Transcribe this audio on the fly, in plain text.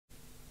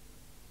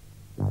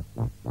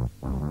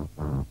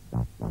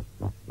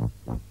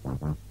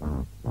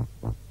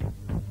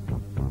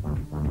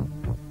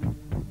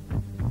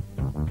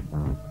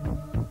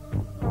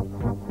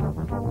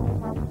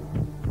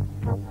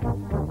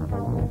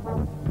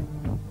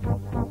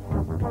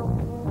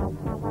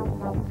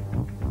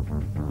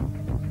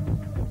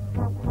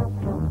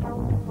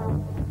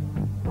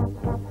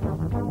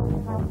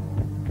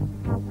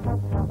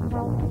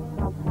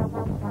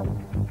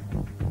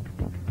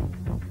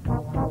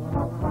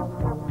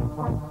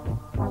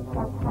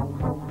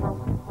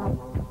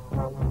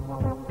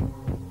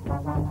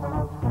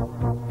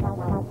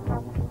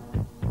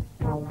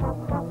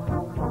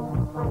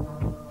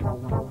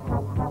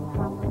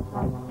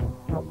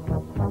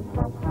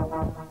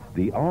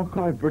The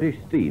Archive British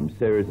Steam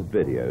series of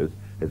videos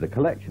is a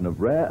collection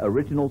of rare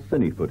original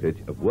cine footage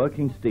of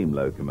working steam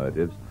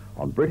locomotives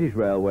on British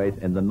railways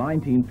in the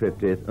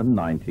 1950s and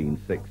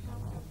 1960s.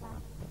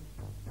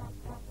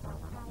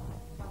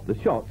 The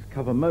shots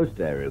cover most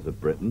areas of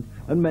Britain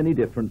and many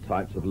different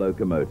types of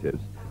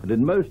locomotives, and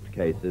in most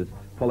cases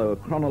follow a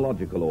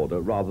chronological order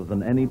rather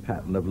than any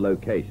pattern of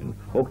location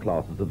or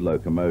classes of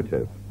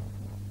locomotive.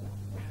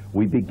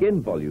 We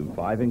begin Volume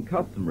 5 in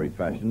customary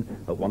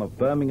fashion at one of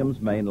Birmingham's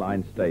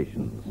mainline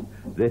stations.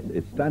 This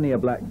is Stanier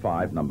Black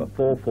 5, number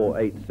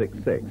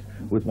 44866,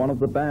 with one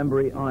of the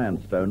Banbury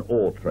ironstone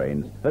ore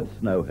trains at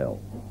Snow Hill.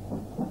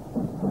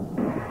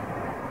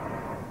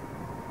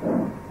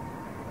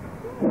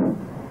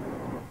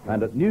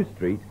 And at New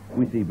Street,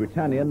 we see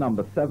Britannia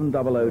number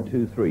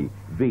 70023,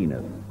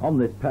 Venus, on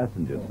this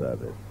passenger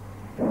service.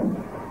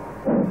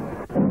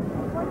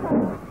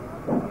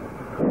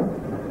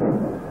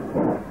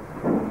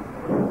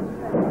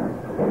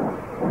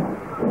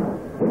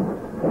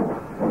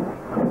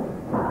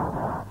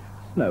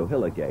 Snow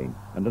Hill again,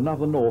 and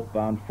another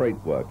northbound freight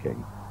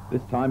working,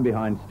 this time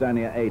behind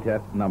Stanier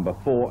 8F number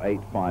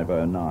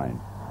 48509.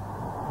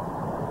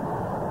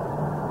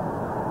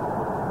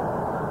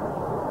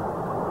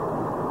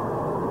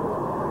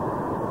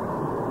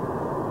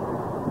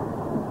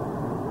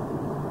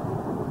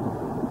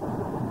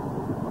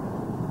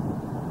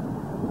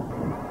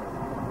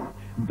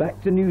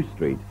 Back to New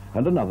Street,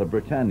 and another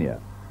Britannia.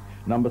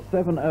 Number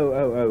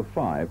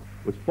 70005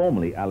 was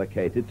formerly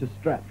allocated to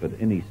Stratford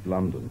in East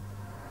London.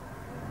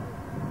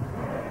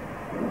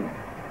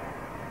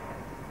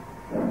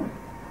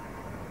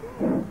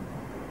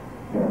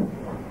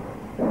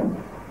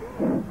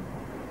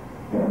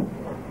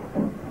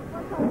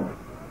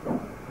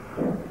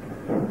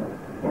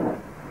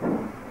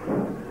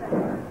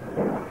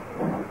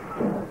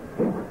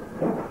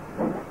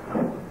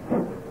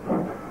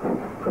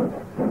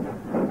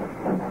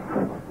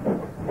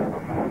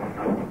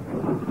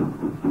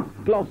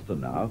 Gloucester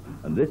now,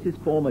 and this is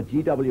former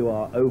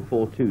GWR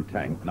 042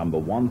 tank number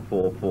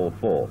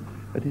 1444,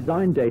 a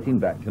design dating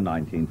back to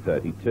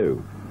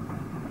 1932.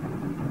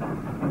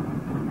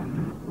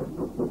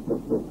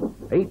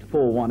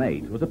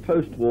 8418 was a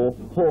post-war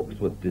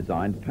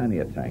Hawksworth-designed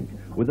pannier tank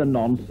with a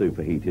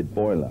non-superheated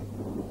boiler.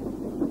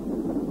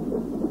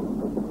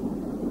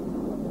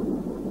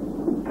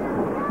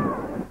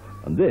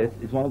 And this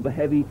is one of the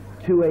heavy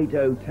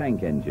 280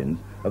 tank engines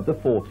of the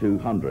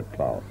 4200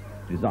 class,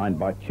 designed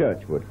by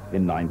Churchwood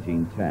in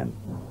 1910.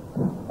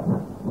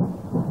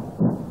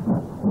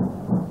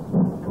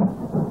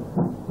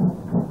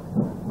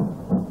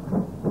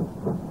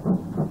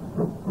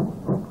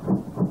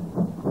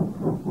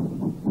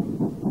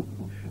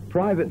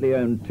 Privately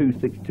owned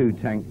 262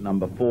 tank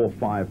number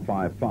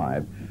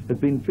 4555 has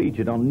been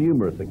featured on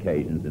numerous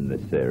occasions in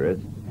this series.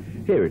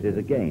 Here it is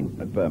again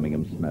at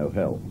Birmingham Snow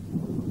Hill.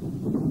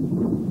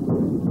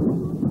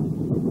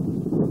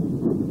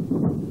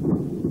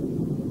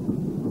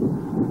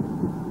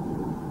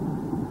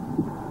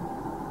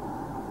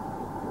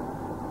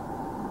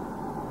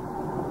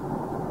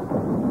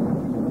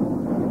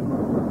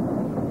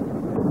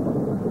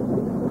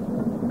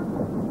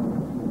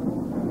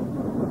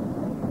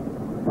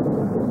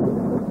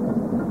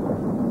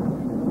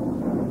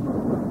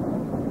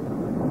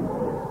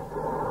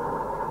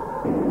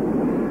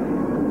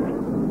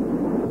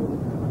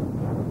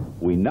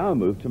 We now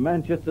move to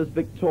Manchester's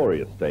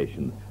Victoria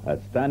Station as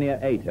Stanier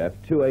 8F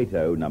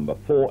 280 number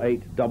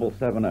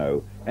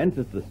 48770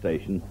 enters the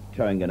station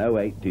towing an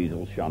 08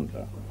 diesel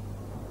shunter.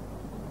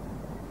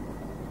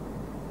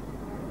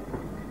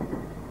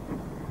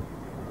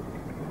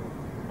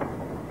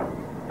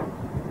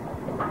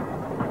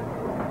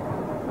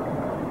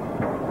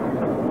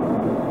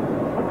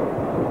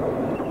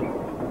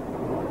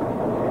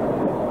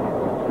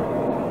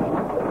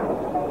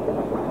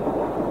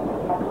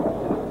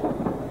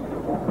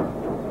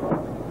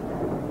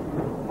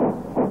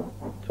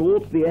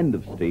 Towards the end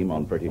of steam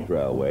on British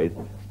railways,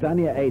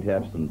 Stanier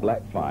 8Fs and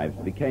Black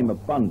 5s became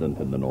abundant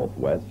in the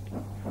northwest.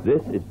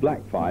 This is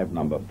Black 5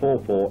 number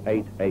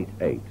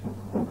 44888.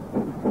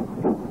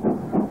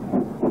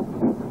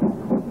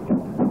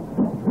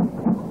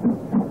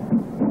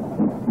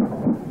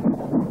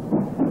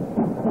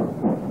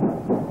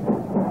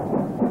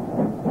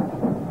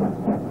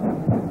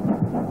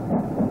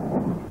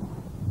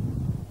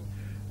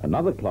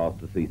 Another Class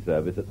to see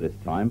service at this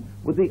time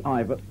was the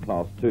Ivat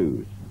Class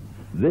 2s.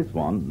 This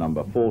one,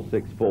 number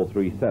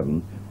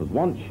 46437, was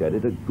once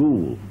shedded at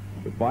Goole,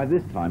 but by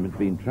this time had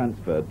been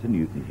transferred to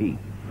Newton Heath.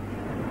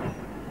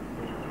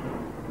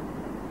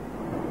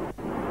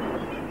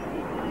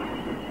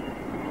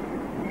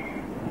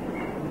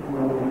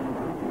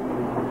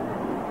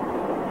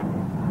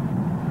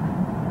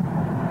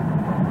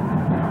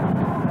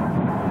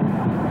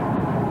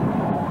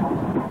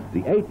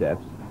 The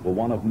 8Fs were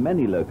one of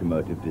many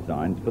locomotive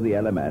designs for the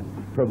LMS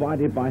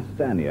provided by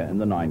Stanier in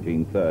the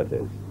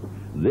 1930s.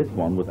 This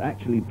one was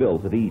actually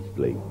built at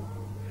Eastleigh.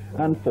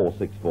 And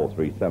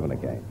 46437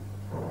 again.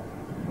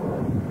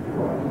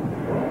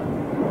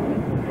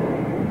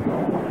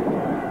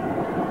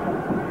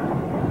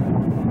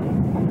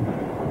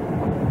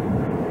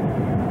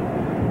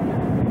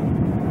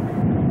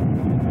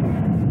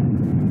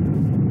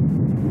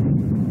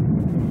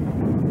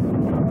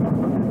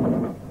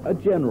 A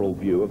general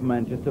view of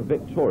Manchester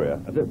Victoria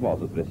as it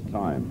was at this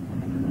time.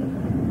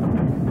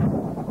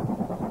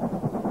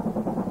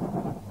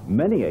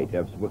 Many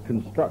 8Fs were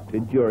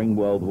constructed during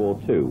World War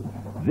II,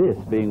 this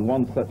being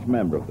one such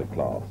member of the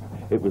class.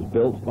 It was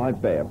built by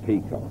Bayer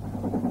Peacock.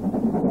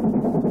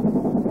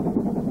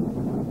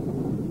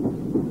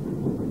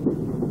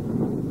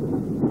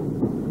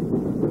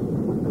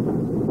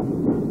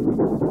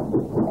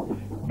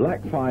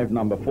 Black 5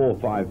 number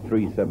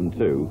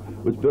 45372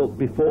 was built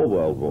before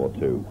World War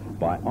II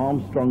by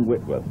Armstrong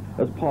Whitworth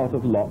as part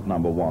of lot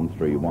number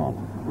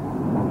 131.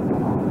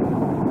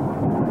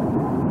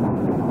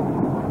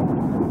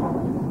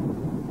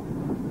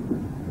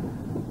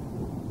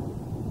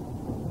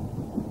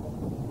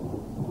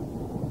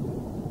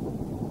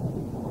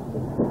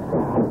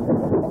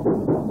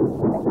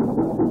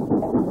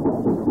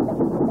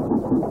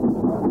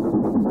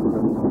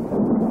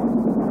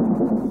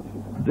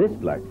 This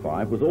Black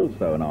 5 was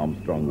also an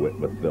Armstrong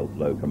Whitworth built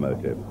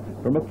locomotive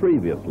from a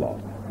previous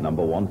lot,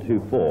 number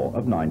 124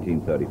 of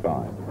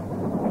 1935.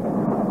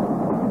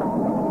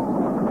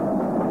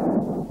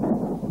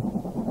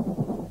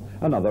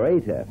 Another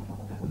 8F.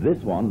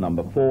 This one,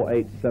 number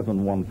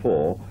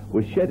 48714,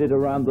 was shedded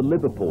around the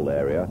Liverpool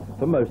area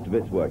for most of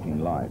its working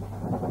life.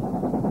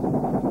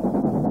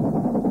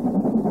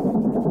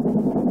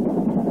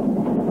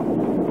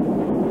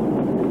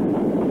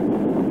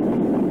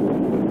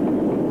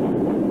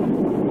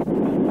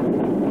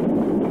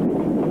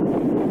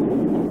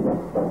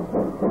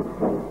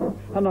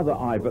 Another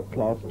Ivat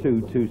Class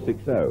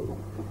 2260.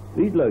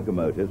 These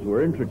locomotives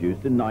were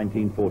introduced in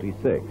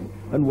 1946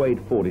 and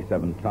weighed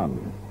 47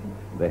 tons.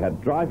 They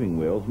had driving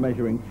wheels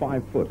measuring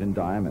 5 foot in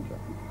diameter.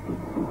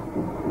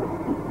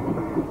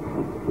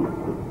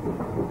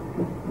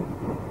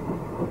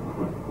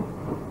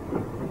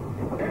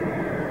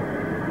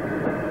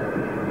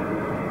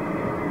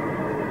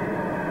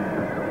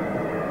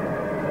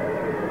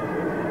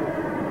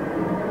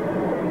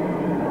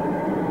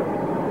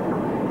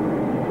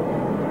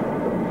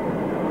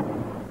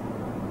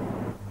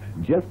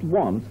 Just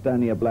one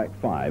Stanier Black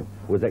 5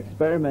 was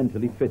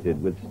experimentally fitted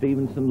with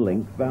Stephenson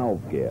Link valve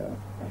gear.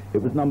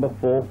 It was number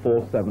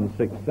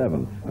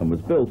 44767 and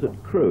was built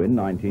at Crewe in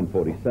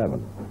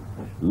 1947.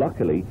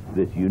 Luckily,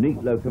 this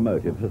unique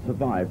locomotive has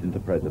survived into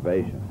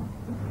preservation.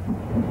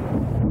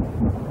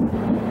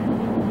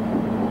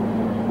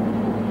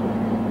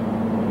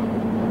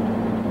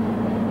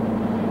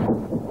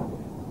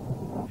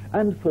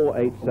 And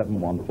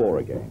 48714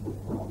 again.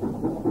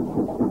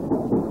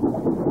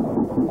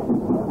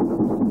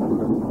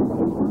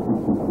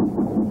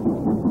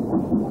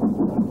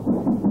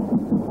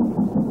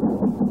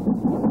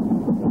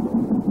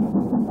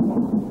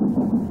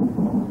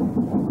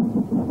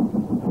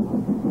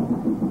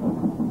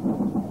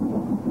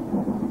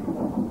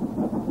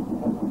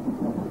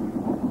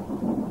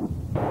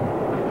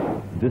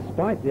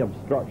 Despite the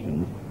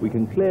obstructions, we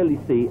can clearly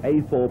see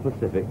A4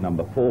 Pacific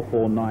number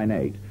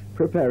 4498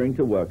 preparing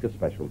to work a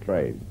special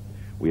train.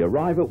 We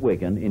arrive at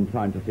Wigan in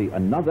time to see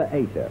another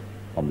 8F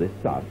on this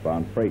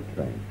southbound freight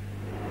train.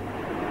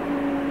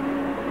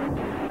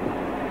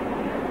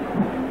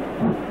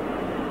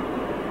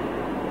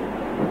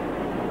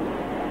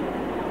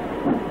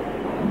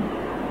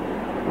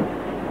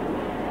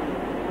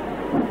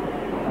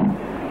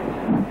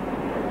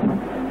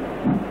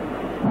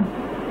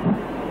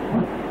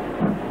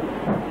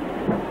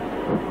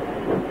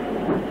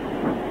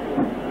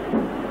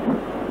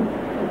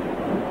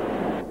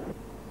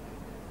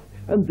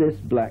 And this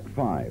Black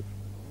 5.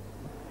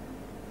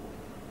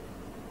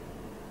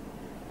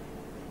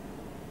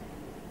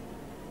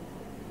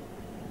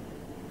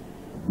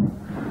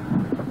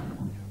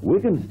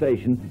 Wigan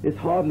Station is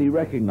hardly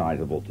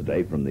recognizable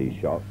today from these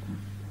shots.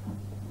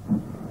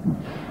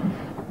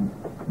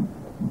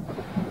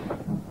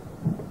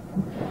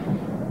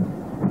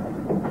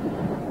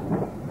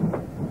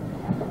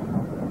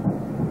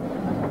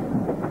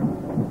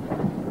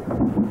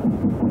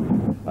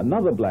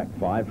 Another Black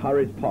 5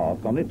 hurries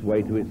past on its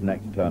way to its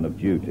next turn of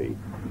duty.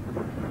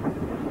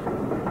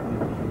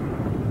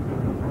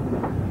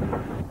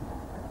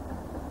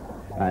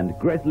 And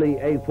Gresley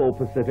A4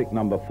 Pacific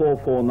number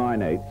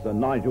 4498, Sir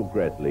Nigel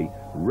Gresley,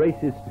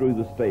 races through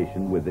the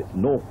station with its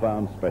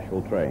northbound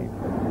special train.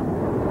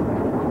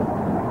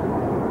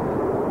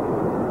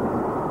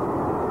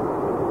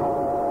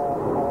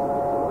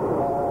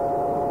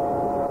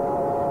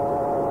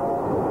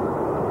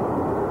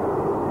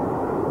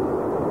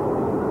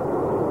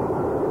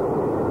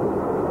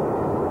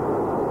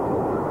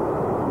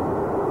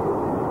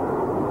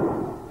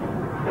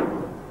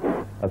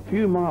 A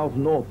few miles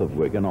north of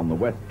Wigan on the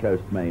West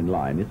Coast Main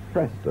Line is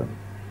Preston.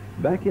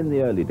 Back in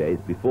the early days,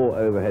 before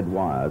overhead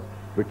wires,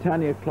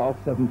 Britannia Class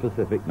 7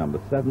 Pacific number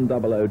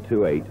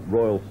 70028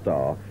 Royal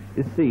Star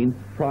is seen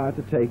prior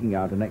to taking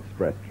out an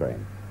express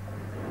train.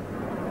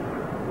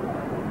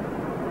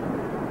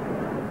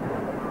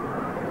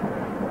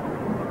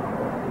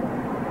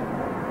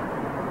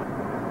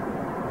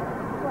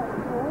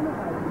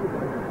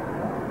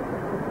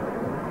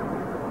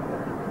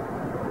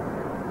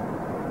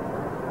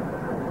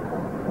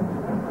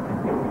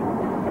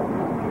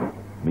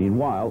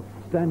 Meanwhile,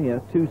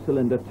 Stanier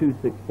 2-cylinder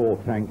 264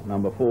 tank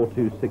number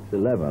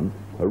 42611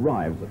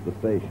 arrives at the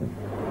station.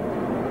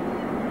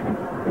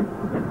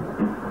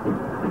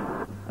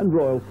 And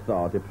Royal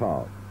Star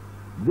departs.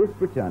 This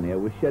Britannia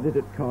was shedded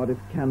at Cardiff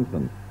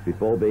Canton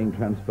before being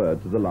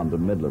transferred to the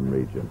London Midland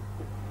region.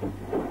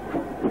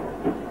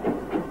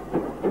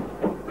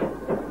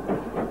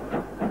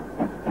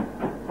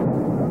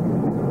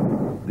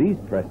 These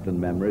Preston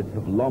memories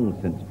have long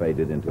since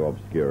faded into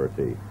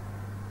obscurity.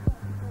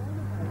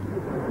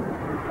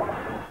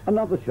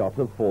 Another shot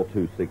of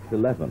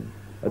 42611.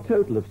 A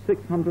total of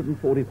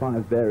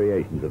 645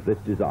 variations of this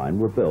design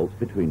were built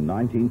between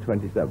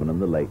 1927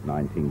 and the late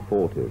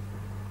 1940s.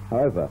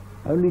 However,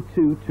 only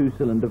two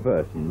two-cylinder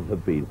versions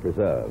have been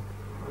preserved.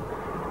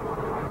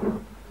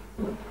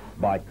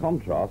 By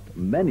contrast,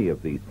 many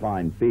of these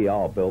fine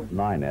BR-built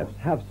 9Fs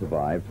have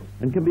survived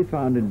and can be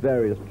found in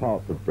various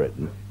parts of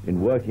Britain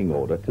in working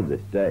order to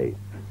this day.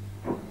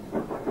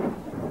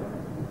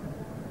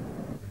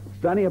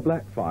 Stanier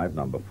Black 5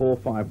 number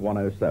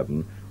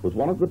 45107 was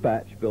one of the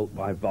batch built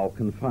by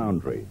Vulcan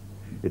Foundry.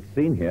 It's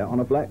seen here on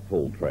a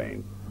Blackpool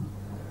train.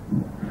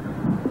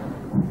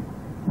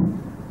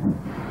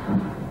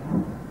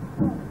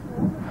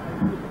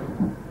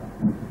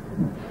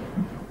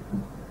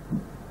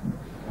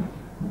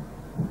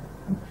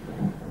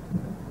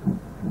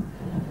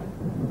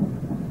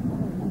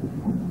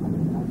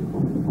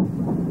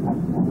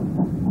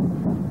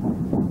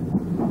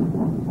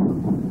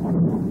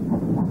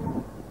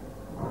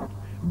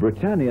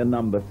 Britannia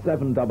number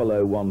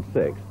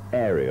 70016,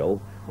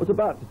 Ariel, was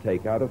about to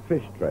take out a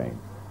fish train.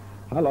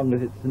 How long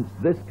is it since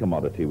this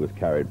commodity was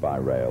carried by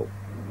rail?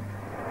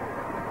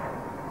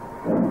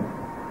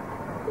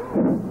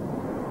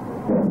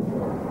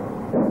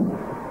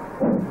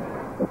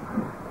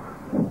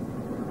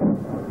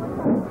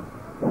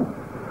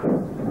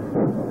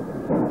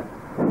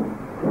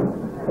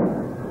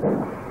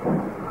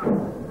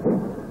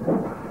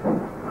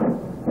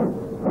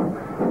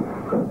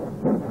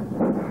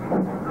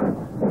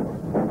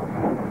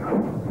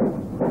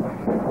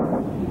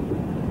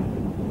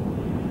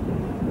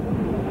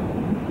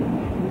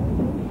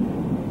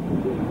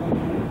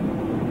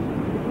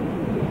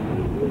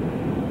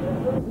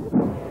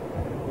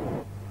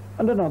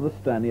 And another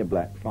Stanier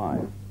Black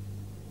 5.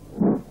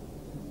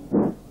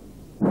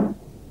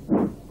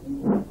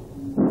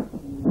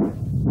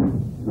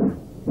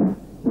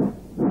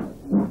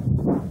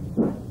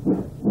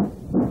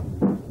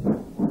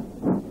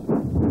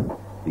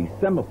 These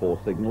semaphore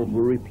signals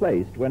were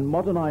replaced when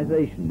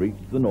modernisation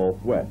reached the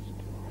northwest.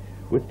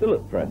 We're still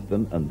at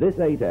Preston, and this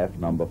 8F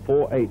number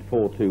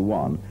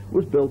 48421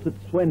 was built at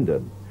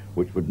Swindon,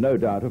 which would no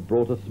doubt have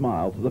brought a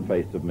smile to the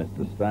face of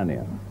Mr.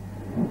 Stanier.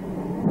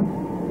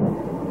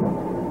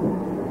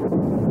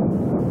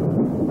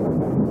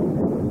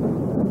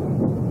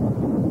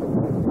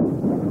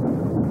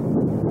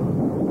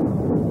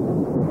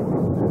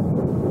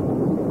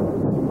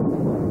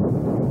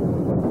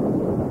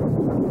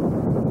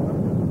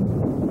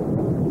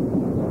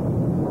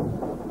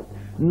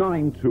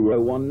 Nine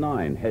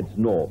 2019 heads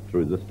north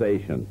through the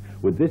station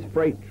with this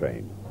freight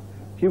train.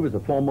 She was a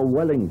former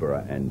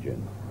Wellingborough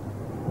engine.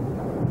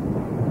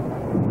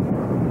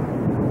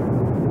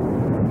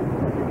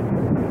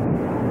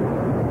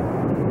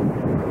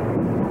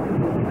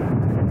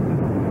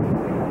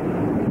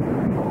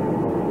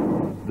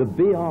 The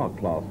BR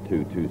Class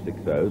 2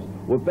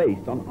 260s were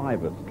based on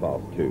Iverts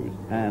Class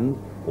 2s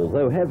and,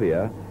 although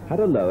heavier, had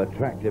a lower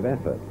tractive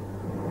effort.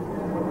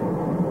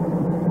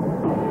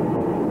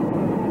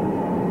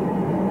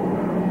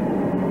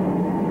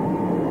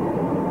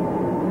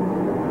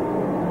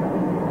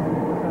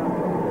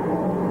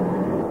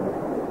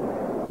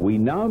 We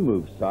now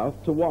move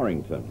south to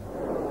Warrington.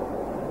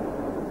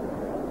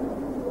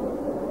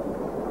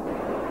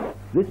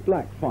 This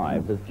Black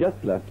 5 has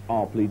just left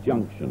Arpley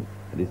Junction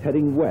and is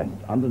heading west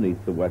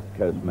underneath the West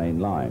Coast Main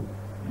Line.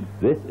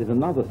 This is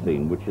another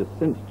scene which has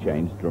since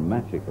changed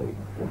dramatically.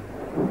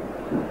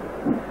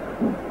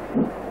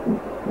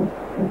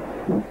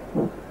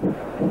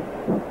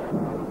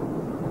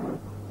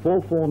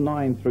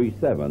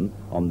 44937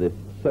 on this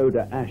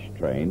soda ash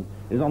train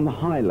is on the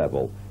high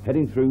level,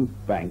 heading through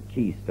Bank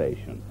Quay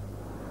Station.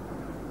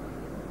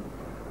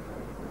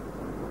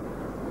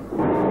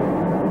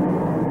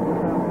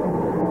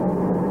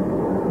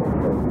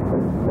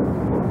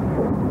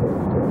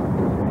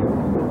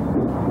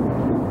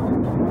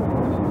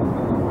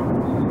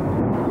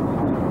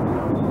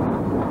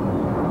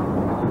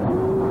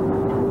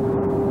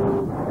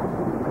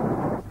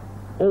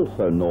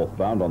 Also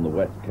northbound on the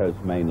West Coast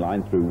Main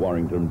Line through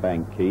Warrington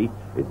Bank Quay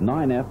is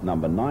 9F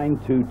number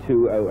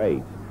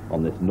 92208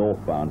 on this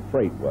northbound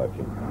freight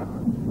working.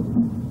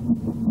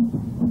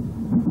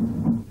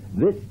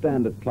 This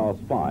standard Class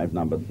 5,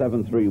 number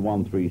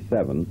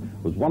 73137,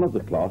 was one of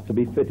the class to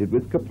be fitted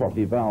with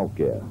capote valve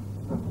gear.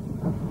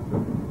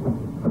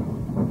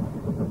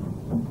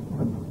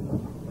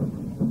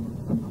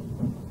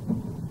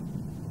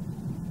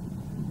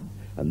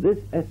 And this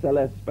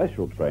SLS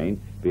special train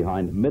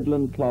behind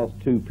Midland Class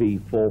 2P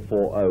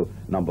 440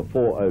 number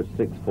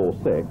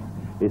 40646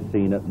 is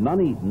seen at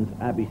Nuneaton's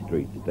Abbey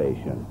Street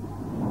station.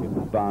 It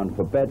was bound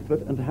for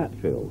Bedford and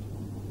Hatfield.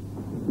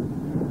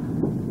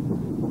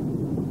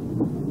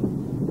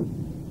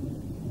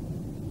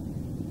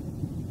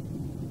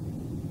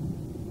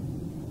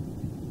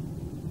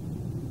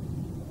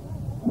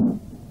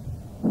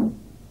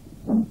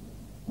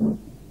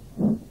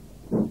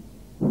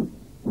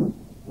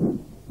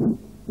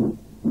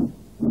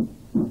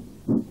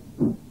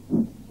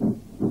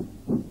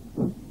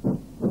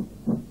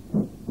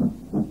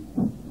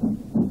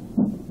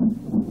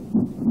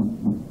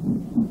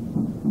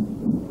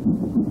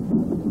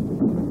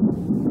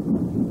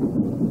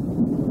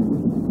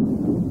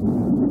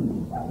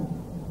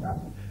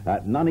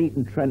 At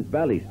Nuneaton Trent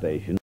Valley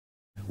Station,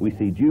 we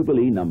see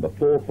Jubilee number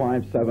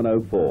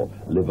 45704,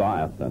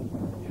 Leviathan.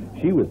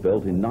 She was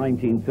built in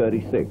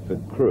 1936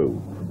 at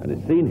Crewe and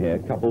is seen here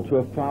coupled to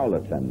a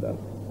Fowler tender.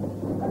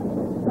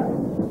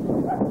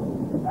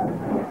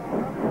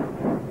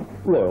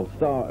 Royal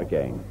Star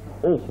again,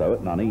 also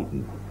at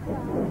Nuneaton.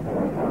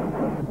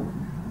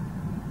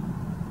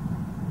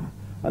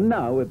 And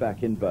now we're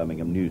back in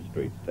Birmingham New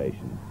Street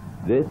Station.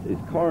 This is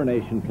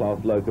Coronation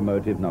Class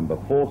locomotive number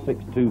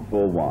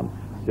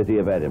 46241, City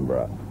of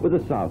Edinburgh, with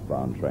a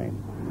southbound train.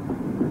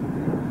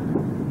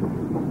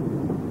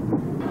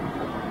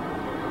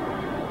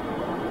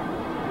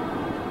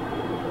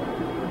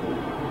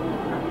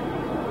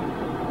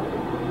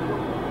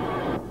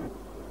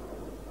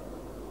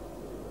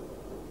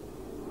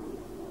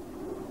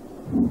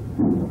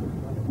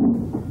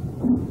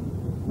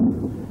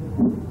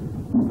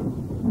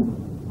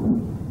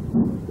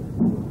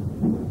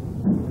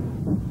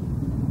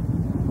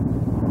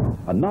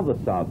 Another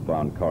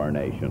southbound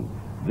Coronation.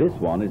 This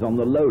one is on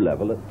the low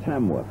level at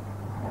Tamworth.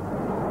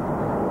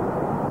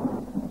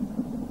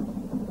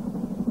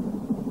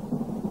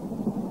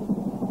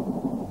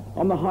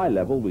 On the high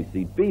level we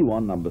see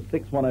B1 number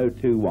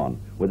 61021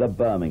 with a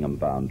Birmingham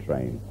bound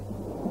train.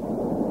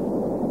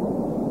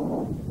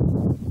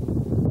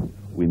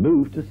 We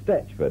move to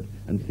Stetchford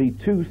and see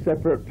two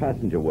separate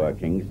passenger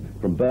workings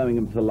from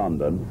Birmingham to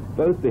London,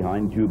 both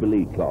behind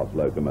Jubilee class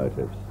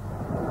locomotives.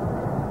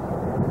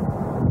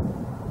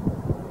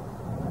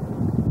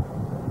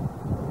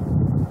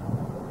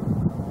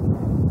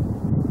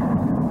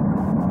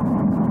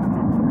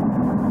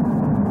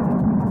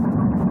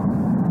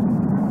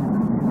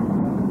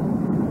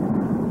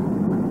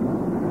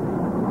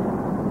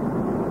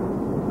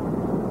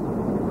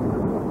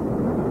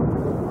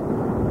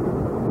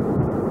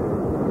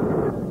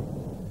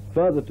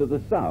 Further to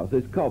the south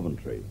is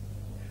Coventry.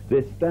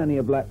 This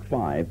Stanier Black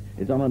 5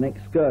 is on an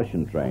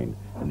excursion train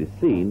and is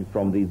seen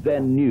from the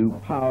then new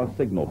power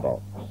signal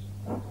box.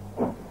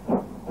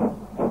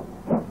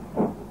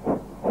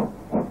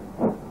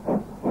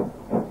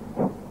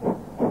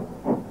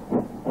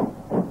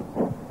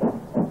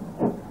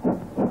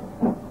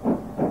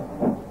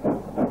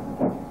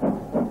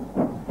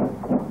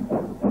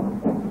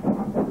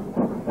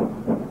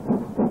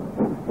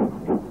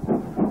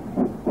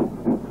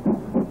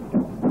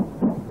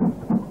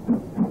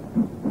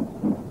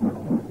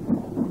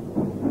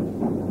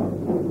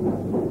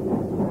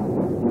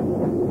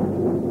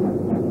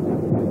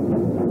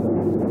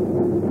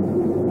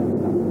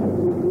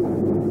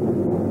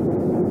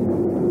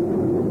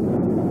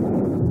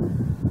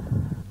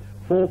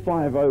 Four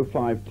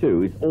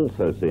 5052 is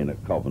also seen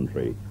at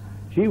Coventry.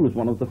 She was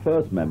one of the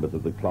first members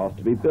of the class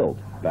to be built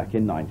back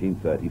in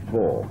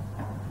 1934.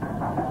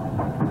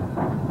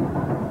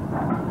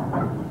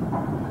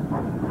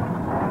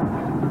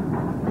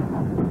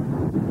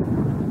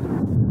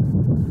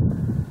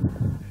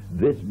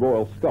 This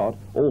Royal Scot,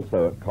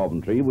 also at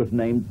Coventry, was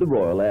named the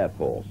Royal Air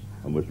Force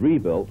and was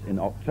rebuilt in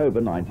October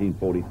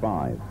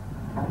 1945.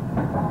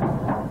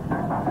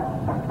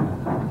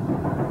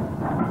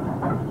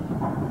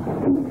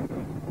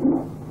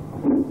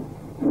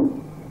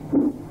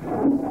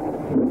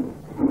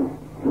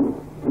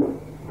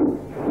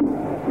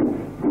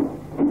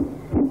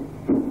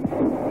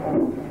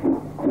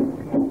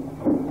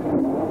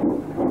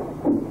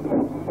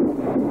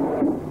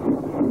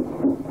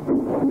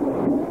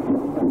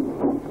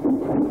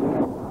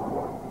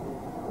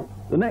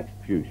 The next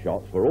few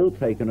shots were all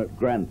taken at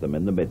Grantham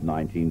in the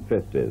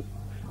mid-1950s.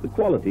 The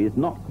quality is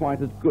not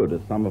quite as good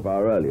as some of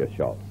our earlier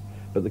shots,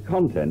 but the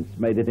contents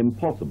made it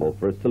impossible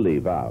for us to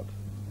leave out.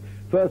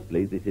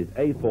 Firstly, this is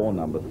A4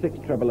 number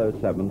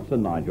 6007 Sir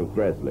Nigel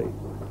Gresley,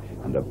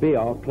 and a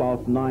BR Class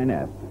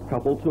 9F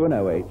coupled to an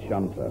 08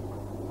 shunter.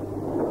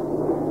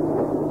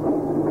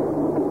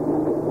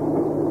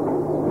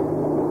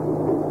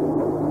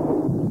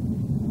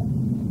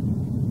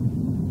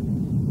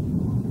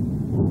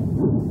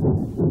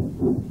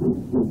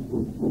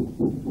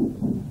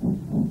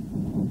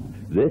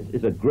 This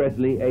is a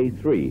Gresley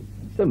A3,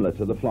 similar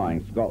to the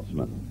Flying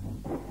Scotsman.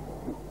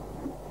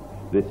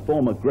 This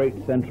former Great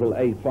Central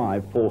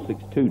A5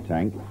 462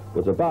 tank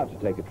was about to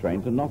take a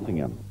train to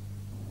Nottingham.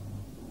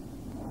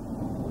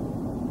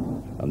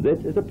 And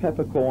this is a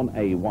Peppercorn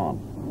A1.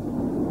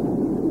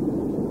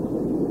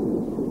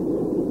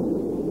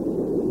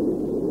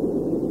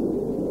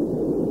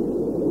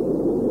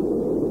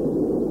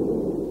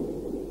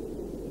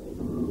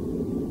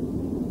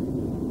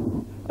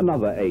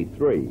 Another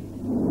A3.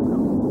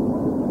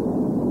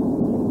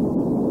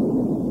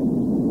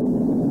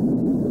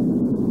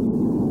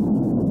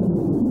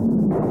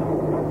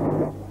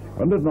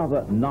 And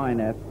another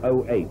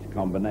 9F08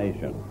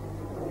 combination.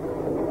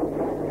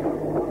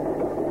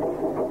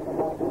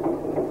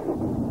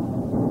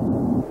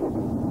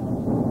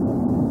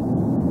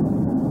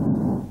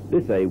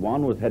 This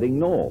A1 was heading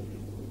north.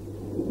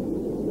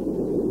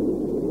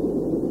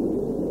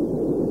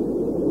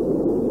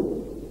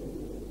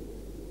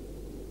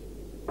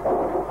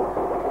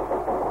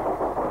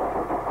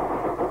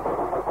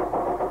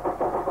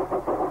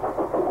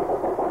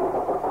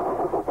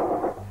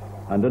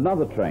 And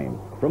another train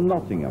from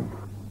Nottingham,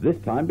 this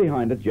time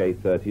behind a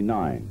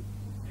J39.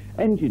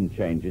 Engine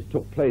changes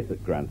took place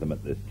at Grantham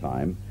at this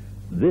time.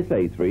 This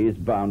A3 is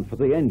bound for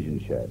the engine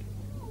shed.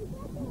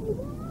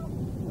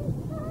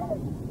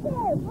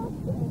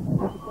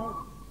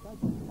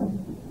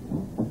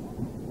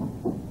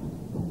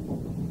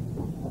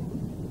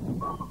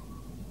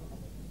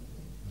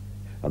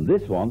 And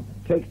this one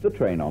takes the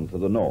train on to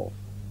the north.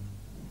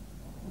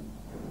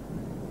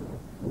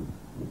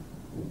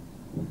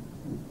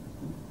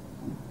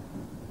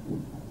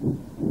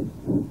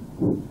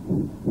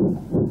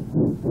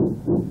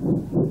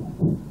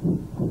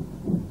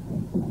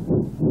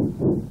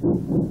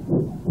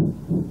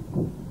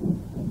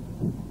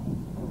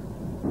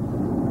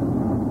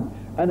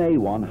 An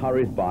A1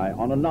 hurries by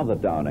on another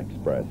down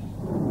express.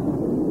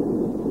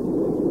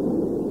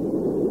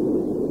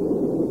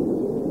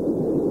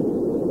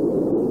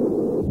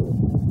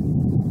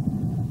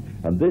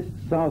 And this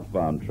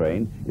southbound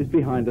train is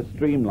behind a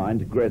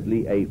streamlined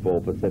Gresley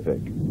A4 Pacific.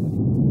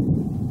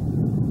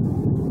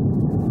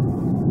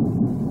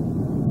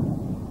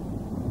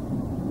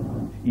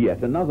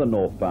 Yet another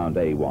northbound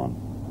A1.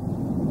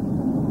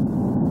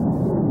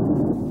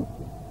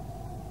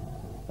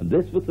 And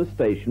this was the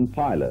station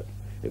pilot.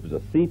 It was a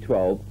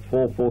C12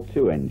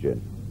 442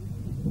 engine.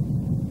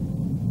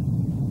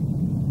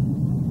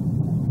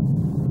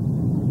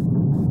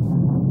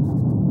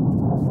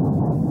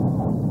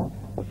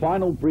 A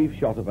final brief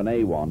shot of an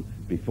A1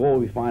 before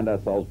we find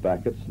ourselves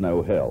back at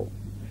Snow Hill.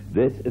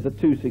 This is a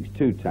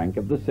 262 tank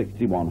of the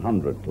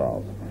 6100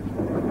 class.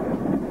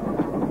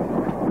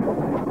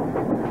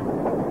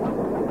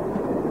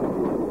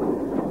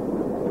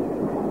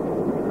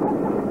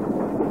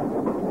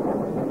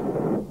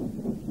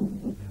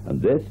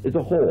 And this is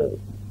a Hall.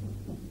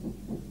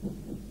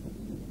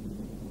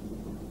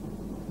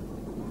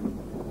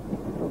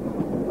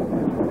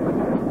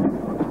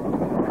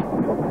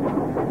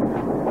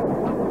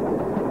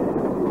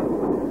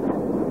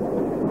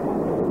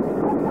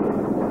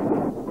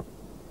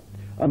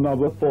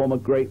 Another former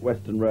Great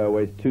Western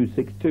Railway's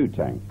 262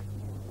 tank.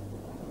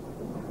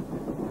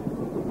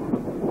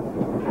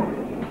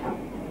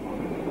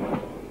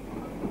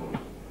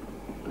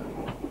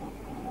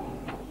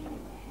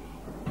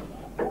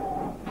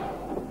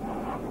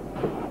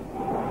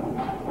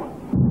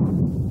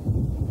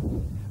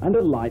 And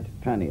a light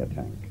pannier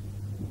tank.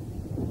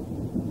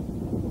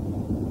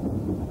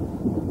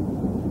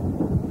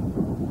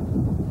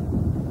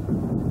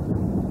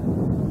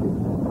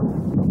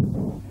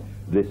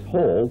 This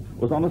Hall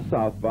was on a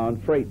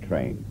southbound freight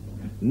train.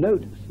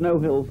 Note Snow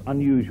Hill's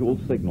unusual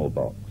signal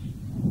box.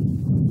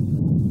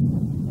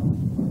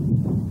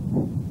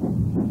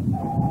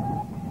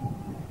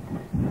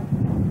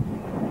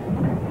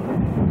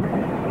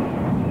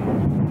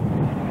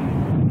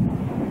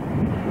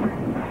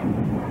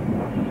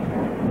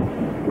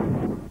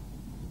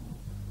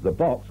 The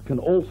box can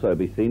also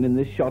be seen in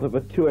this shot of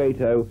a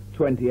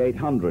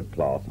 280-2800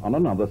 class on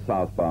another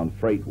southbound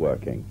freight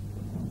working.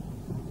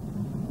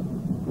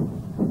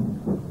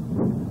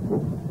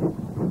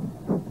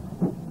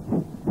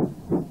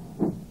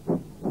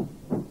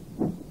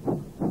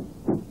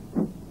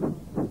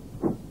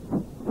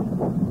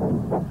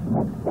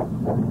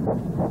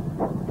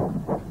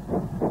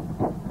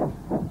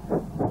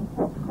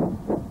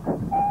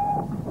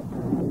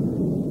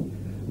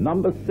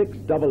 number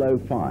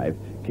 6005,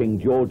 King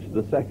George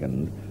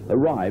II,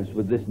 arrives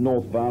with this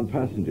northbound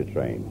passenger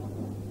train.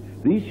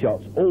 These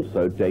shots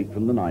also date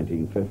from the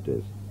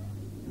 1950s.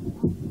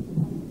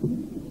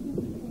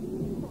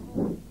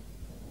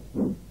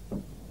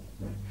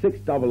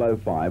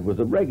 "6005 was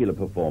a regular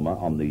performer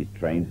on these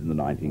trains in the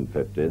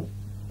 1950s.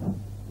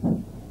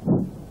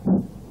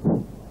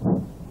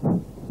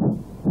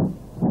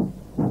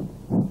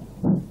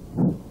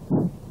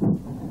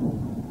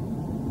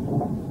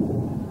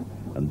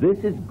 And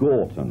this is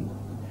Gorton.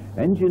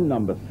 Engine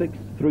number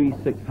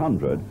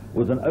 63600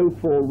 was an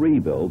 04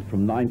 rebuild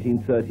from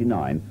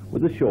 1939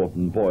 with a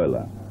shortened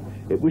boiler.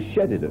 It was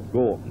shedded at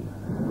Gorton.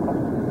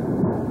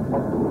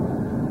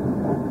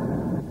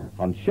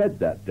 On shed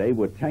that day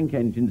were tank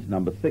engines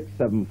number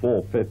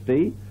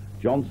 67450,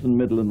 Johnson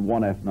Midland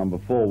 1F number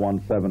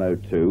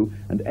 41702,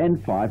 and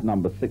N5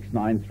 number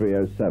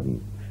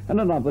 69307, and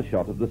another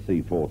shot of the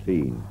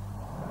C14.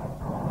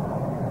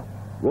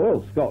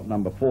 Royal Scot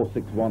number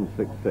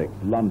 46166,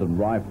 London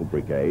Rifle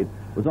Brigade,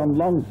 was on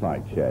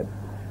Longside shed.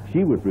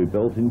 She was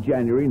rebuilt in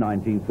January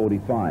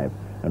 1945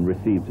 and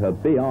received her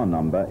BR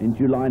number in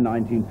July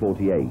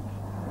 1948.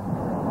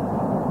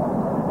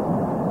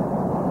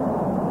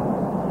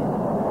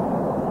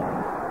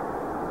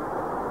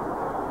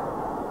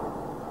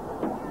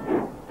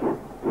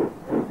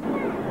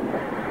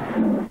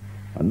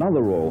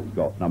 Another Royal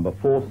Scot number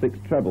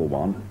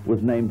 4611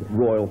 was named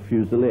Royal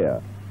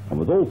Fusilier and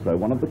was also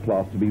one of the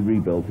class to be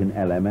rebuilt in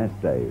LMS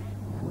days.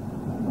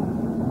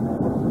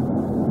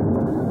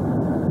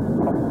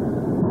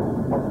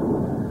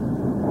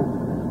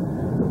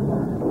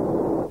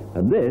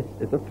 And this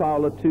is a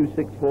Fowler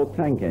 264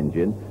 tank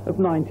engine of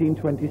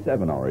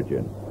 1927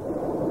 origin.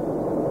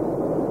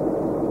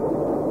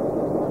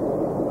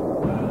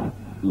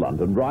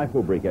 London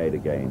Rifle Brigade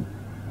again.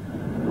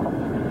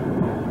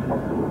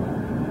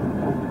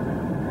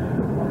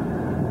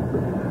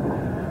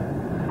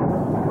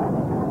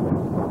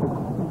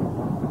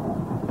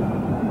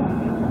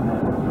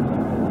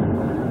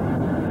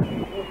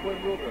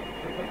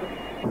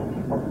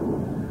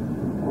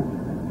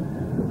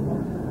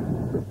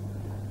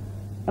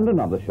 And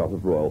another shot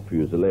of Royal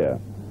Fusilier.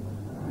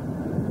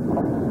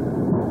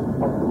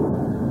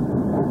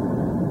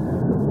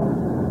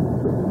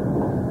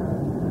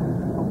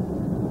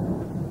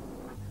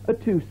 A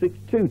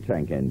 262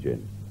 tank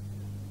engine.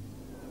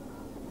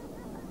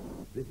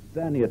 This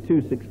Stanier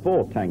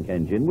 264 tank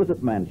engine was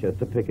at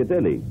Manchester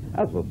Piccadilly,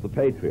 as was the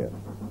Patriot.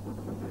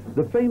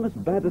 The famous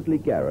Baddesly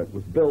Garratt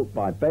was built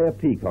by Bayer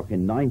Peacock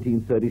in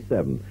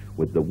 1937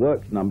 with the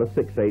works number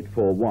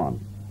 6841.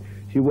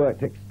 She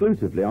worked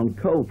exclusively on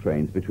coal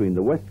trains between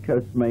the West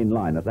Coast Main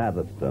Line at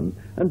Atherstone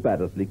and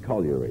Baddesly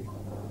Colliery.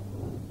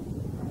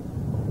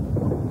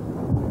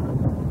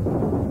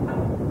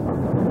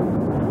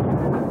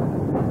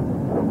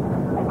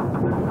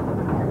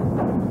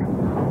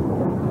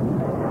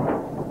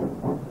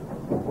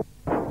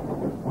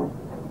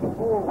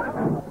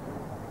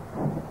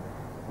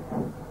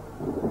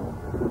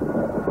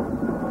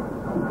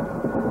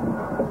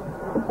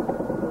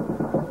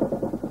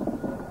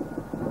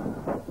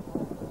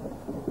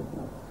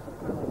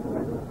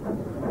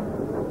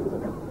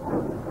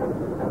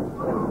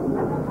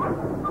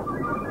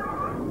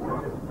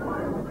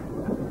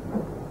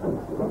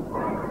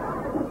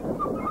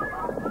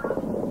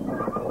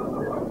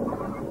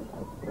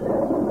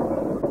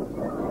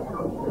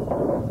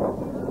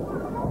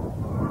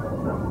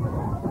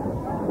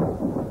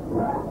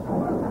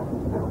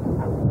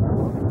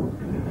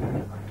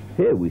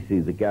 Here we see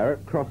the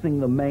Garratt crossing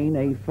the main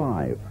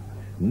A5.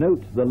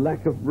 Note the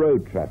lack of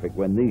road traffic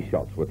when these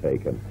shots were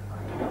taken.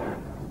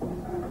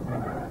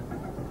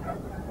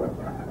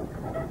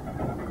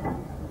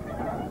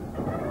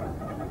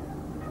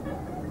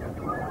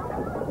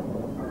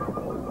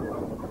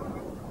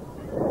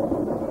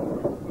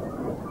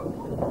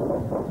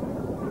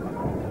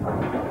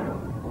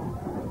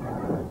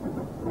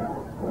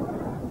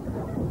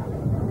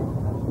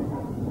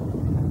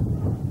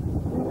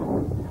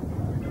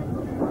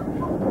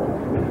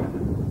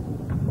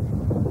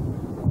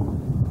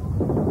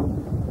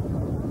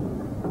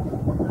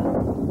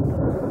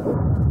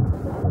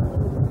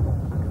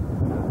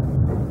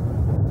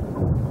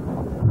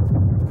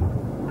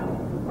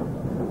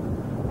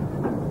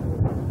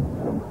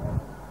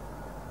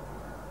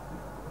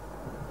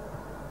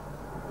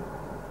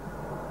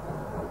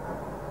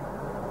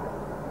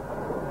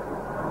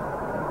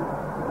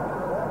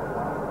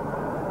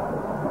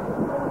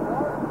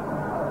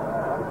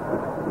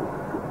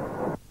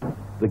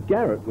 The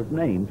Garratt was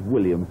named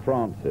William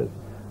Francis,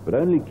 but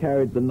only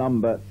carried the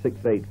number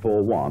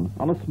 6841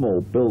 on a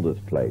small builder's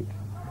plate.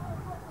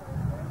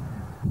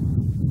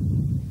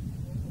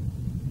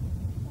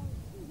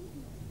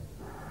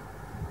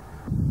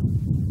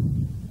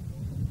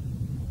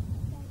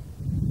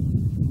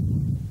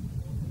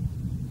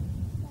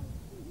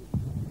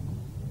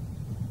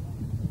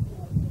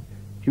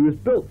 She was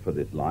built for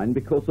this line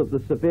because of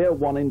the severe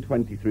 1 in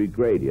 23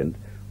 gradient,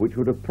 which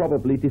would have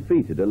probably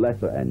defeated a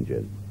lesser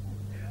engine.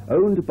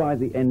 Owned by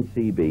the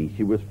NCB,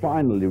 she was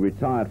finally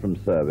retired from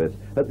service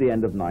at the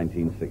end of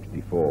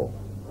 1964.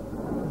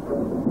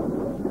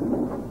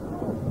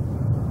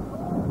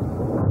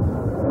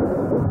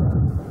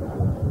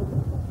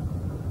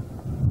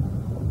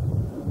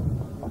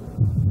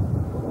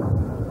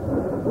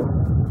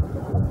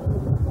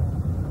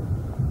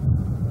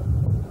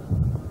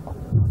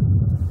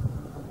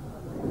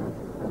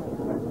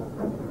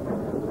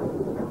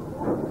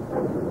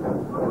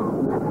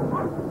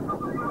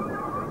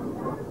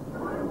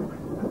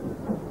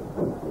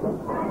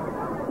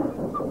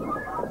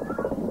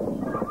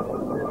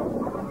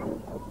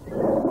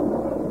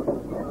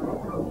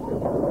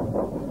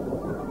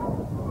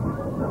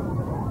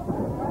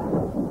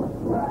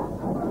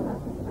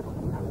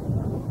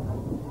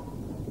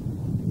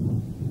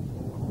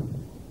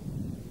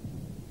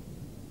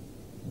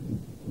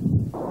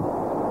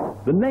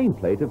 The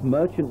nameplate of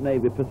Merchant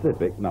Navy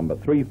Pacific number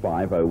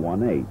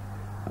 35018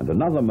 and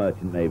another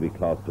Merchant Navy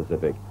class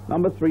Pacific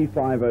number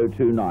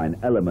 35029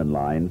 Ellerman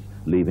lines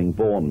leaving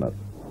Bournemouth.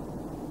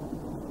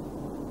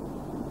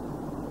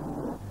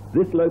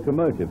 This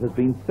locomotive has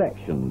been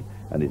sectioned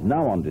and is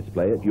now on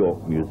display at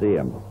York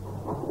Museum.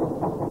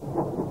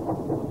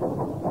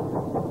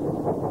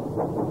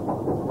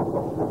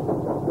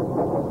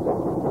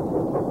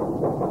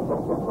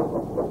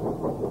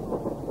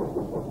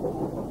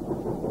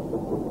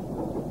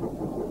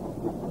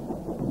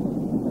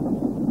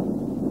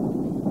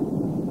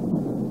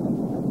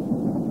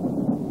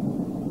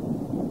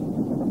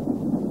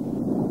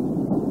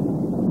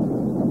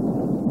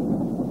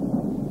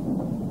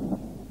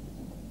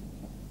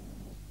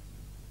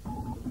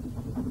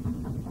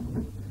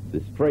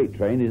 This freight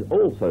train is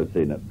also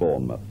seen at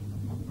Bournemouth.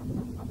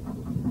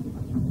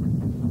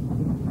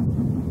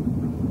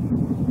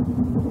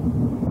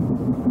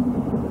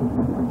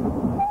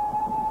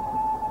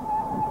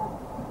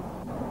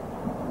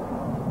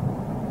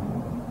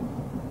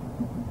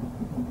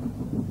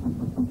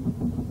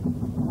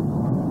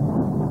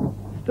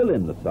 Still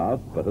in the south,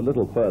 but a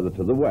little further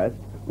to the west,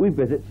 we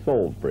visit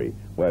Salisbury,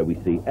 where we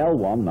see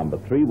L1 number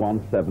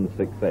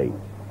 31768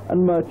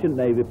 and Merchant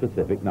Navy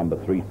Pacific number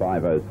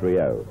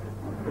 35030.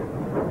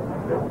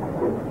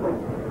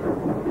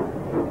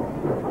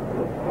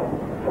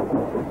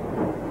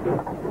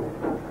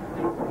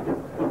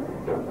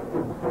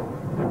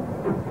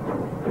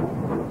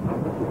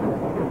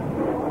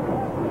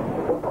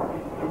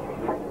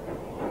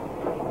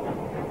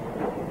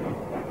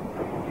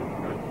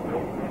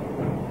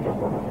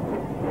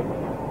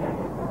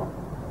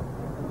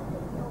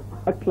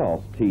 A Class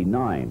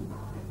T9.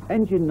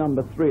 Engine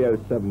number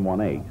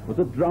 30718 was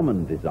a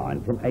Drummond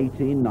design from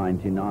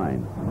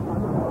 1899.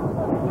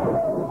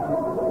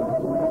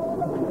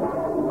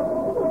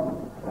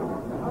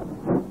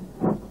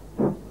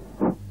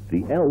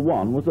 The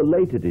L1 was a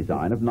later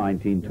design of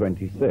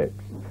 1926,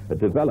 a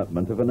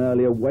development of an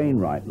earlier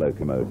Wainwright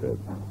locomotive.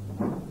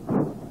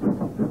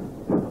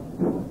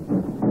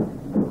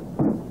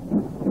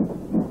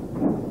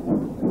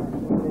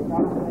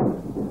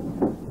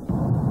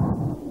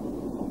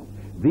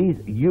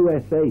 These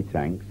USA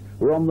tanks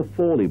were on the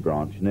Fawley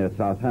branch near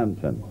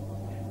Southampton.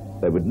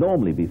 They would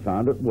normally be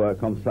found at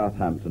work on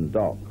Southampton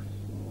docks.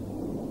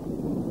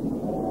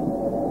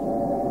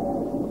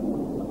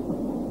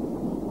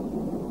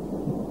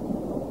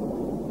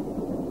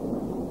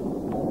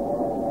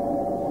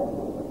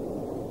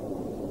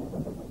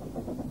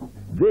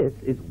 This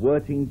is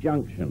Worting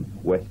Junction,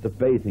 west of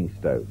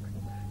Basingstoke.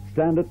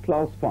 Standard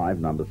Class 5,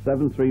 number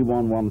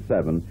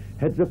 73117,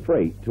 heads a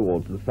freight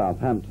towards the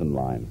Southampton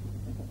line.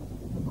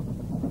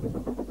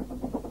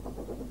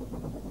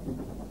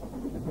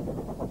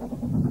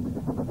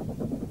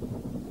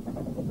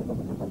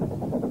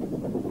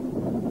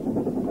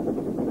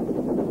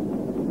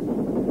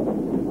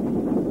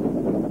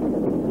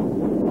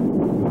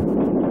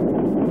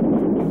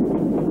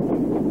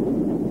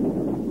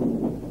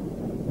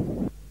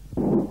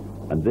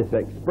 And this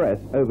express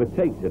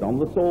overtakes it on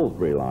the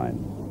Salisbury line.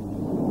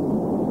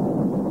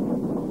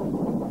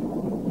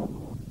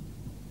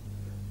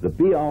 The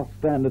BR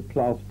Standard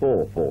Class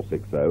 4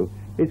 460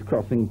 is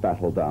crossing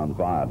Battledown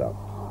Viaduct.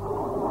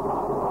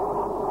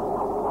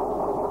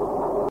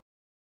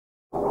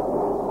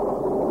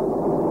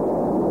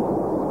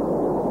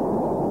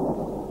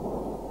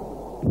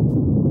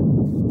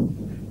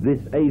 This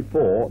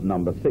A4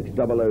 number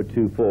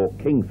 60024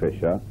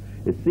 Kingfisher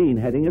is seen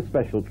heading a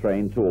special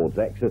train towards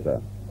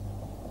Exeter.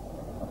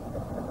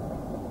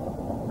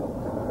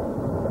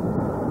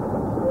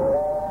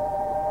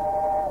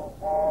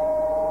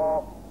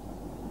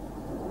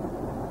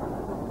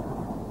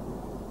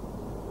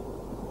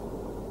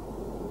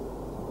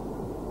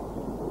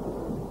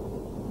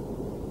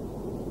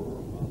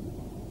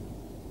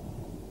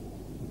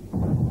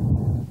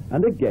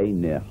 And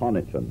again near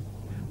Honiton.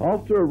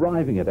 After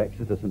arriving at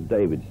Exeter St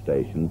David's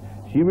Station,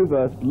 she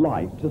reversed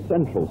light to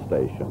Central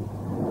Station.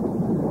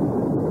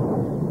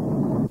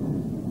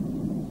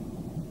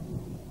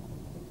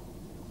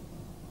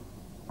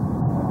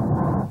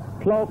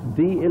 Class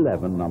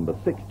D11 number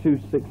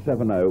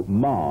 62670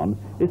 Marne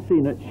is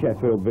seen at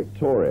Sheffield,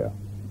 Victoria.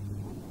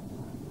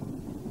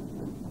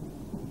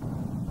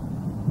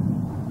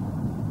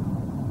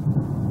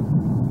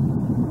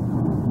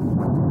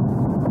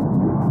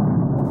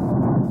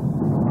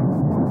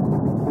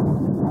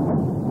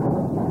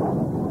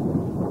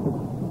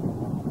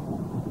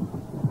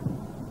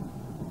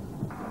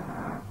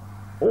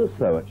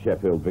 Also at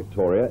Sheffield,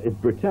 Victoria, is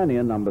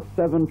Britannia number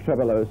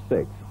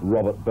 7006,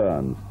 Robert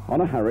Burns, on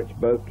a Harwich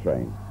boat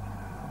train.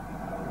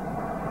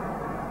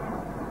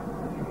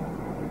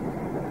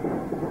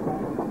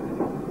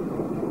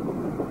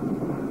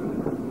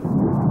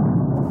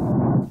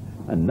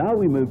 And now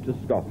we move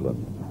to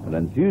Scotland, an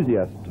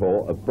enthusiast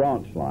tour of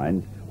branch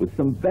lines with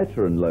some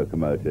veteran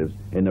locomotives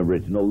in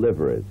original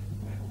liveries.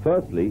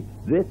 Firstly,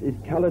 this is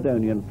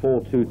Caledonian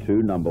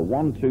 422 number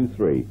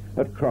 123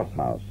 at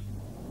Crosshouse.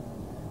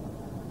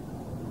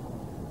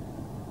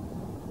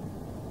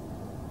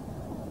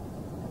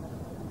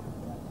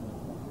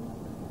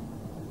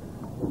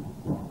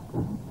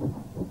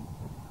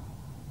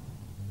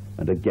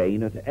 And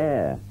again at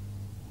Ayr.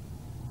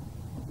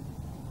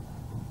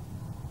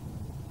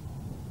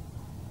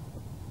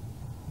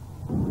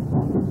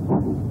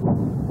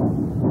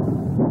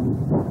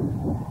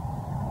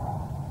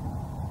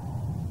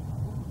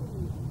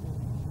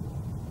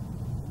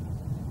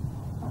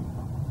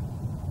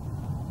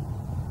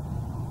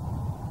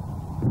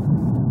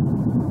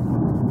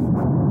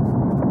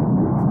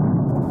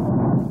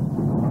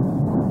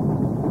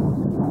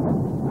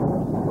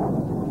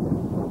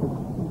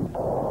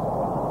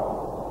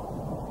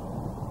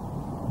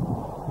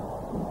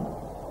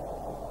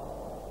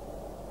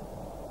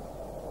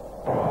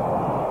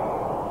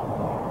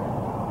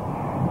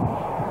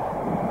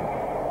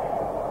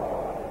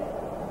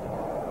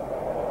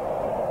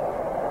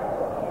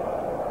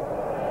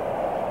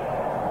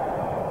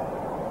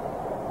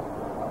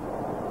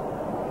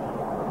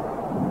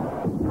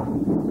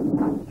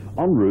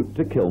 En route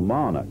to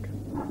Kilmarnock.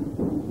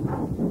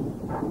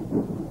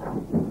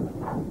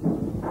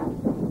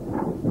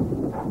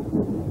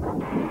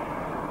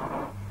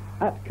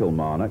 At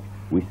Kilmarnock,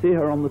 we see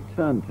her on the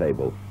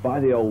turntable by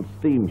the old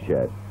steam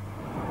shed.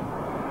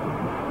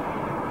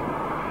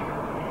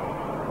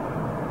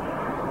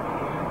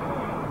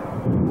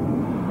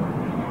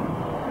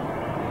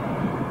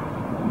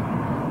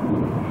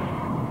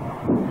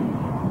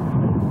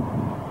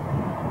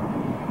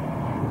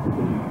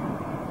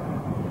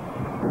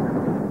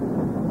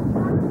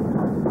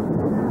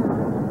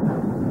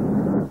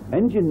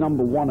 Engine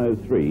number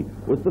 103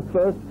 was the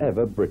first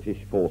ever British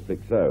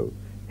 460.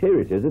 Here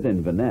it is at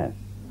Inverness.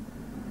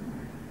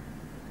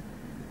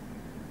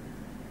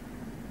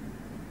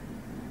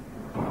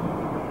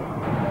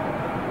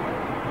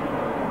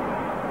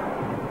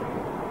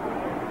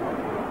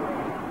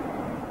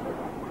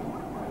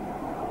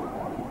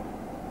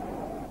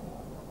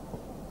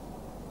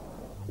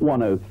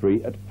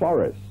 (103) at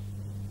Forres.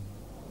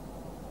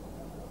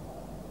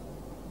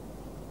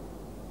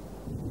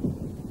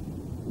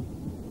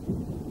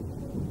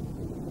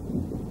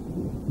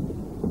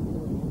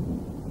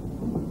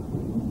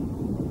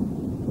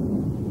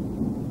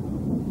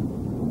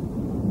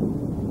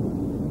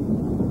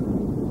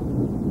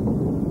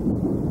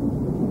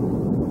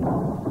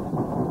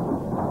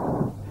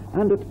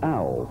 And at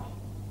Owls.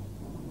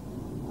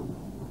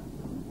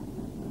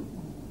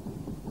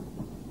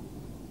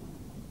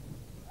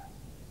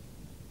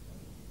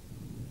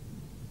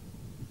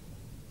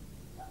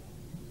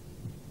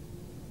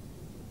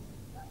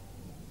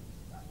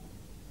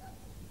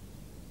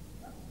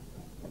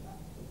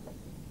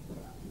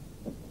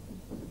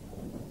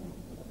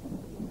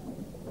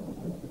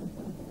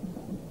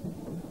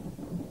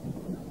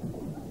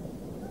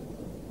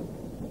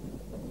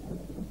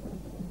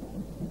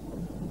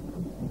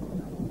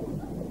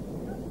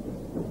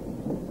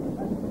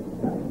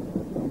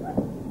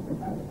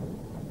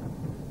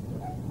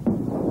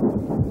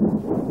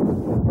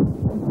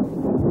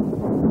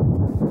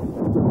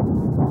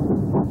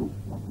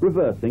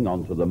 Reversing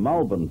onto the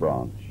Malvern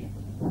branch.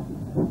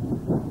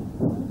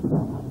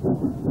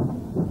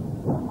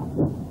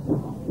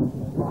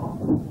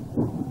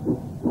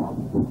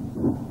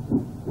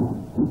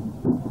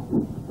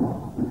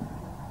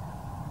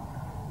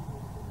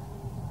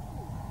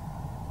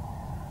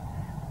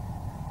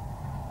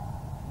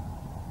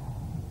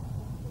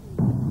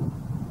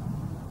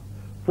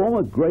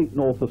 Former Great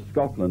North of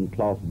Scotland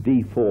Class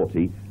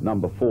D40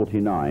 number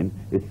 49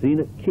 is seen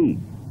at Keith.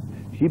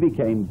 She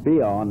became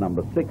BR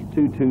number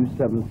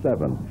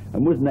 62277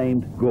 and was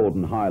named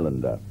Gordon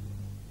Highlander.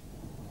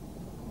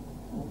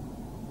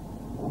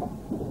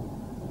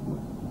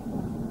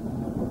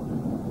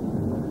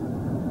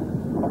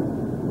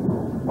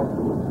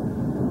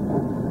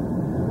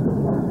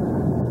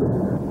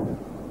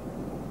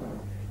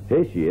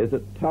 Here she is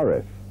at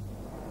Turriff.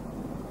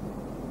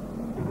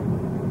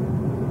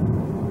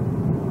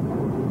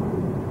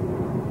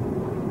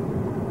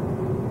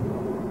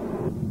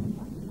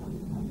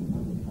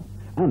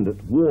 And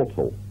at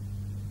Wortle.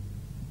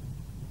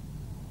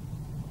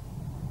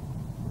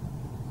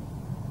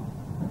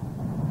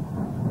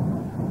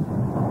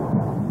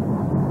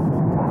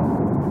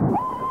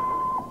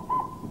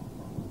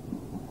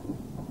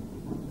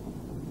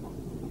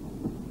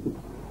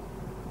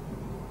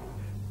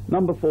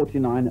 Number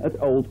 49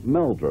 at Old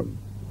Meldrum.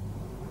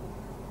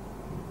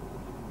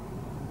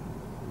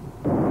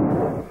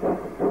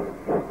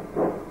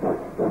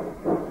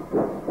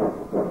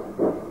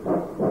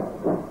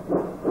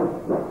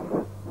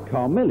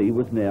 Millie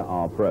was near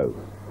Arbroath.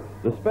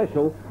 The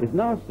special is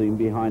now seen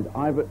behind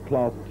Ivet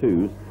Class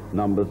 2s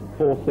numbers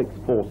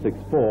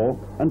 46464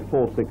 and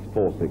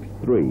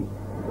 46463.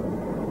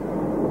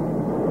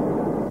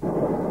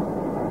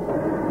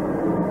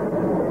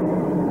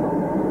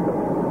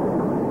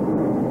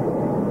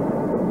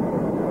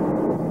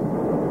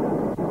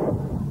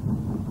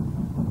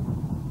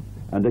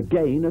 And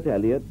again at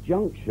Elliot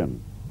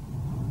Junction.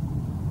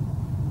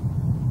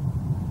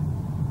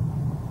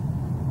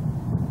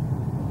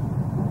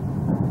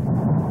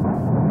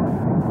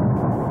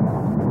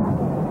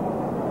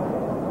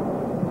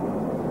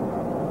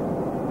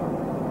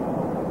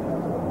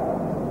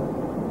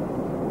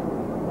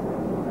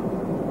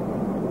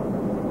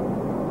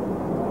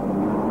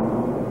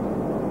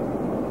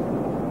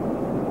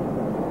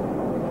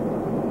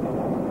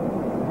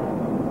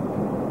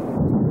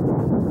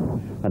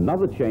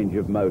 Another change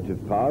of motive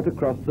power to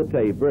cross the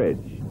Tay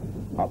Bridge.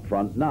 Up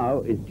front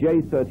now is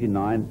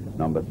J39,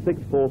 number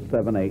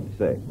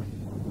 64786.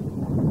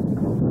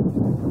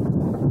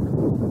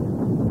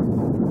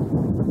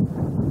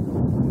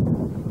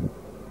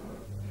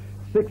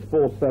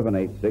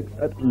 (64786)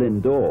 at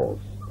Lindores.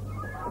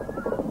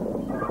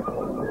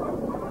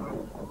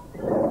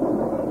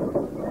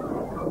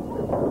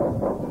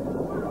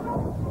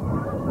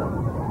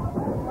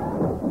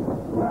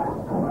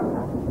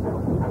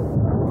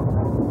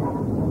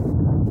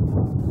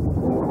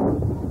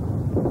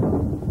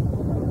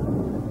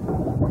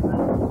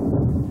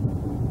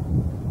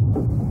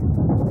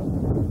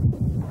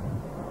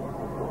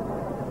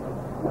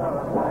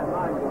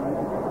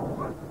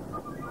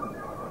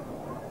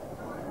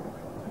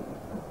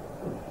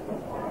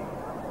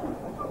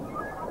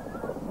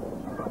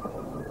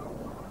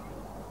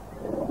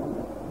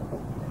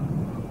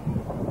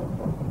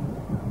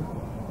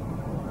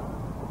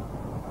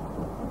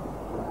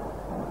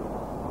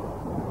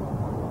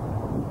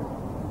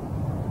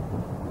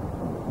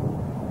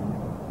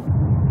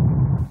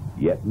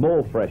 Yet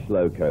more fresh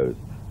locos,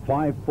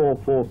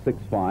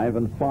 54465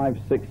 and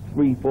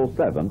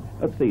 56347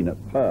 are seen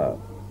at Perth,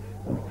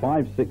 and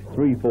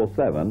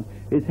 56347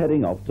 is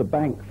heading off to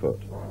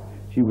Bankfoot.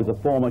 She was a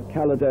former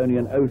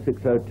Caledonian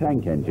 060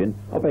 tank engine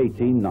of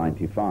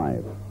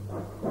 1895.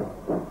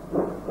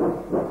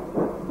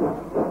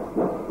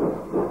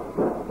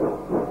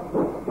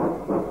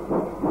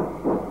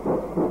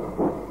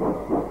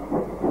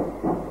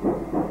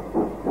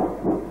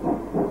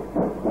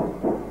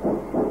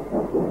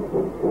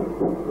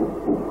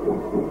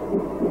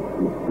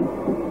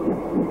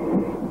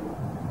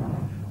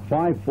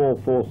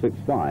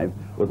 (54465)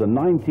 was a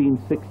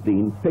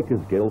 1916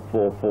 Pickersgill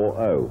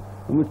 440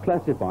 and was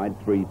classified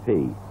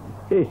 3P.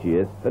 Here she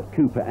is at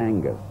Cooper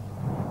Angus.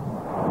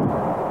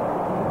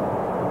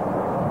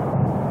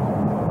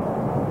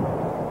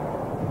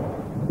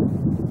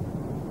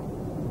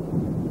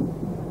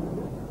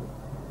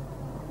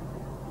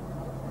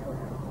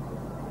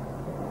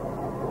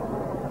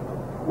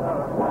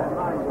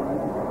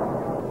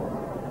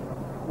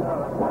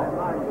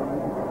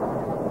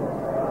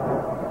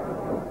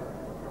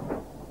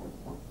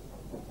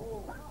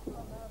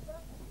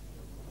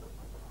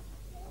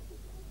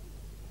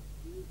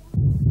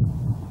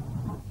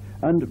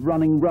 And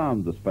running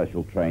round the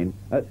special train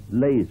at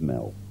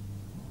Leysmill.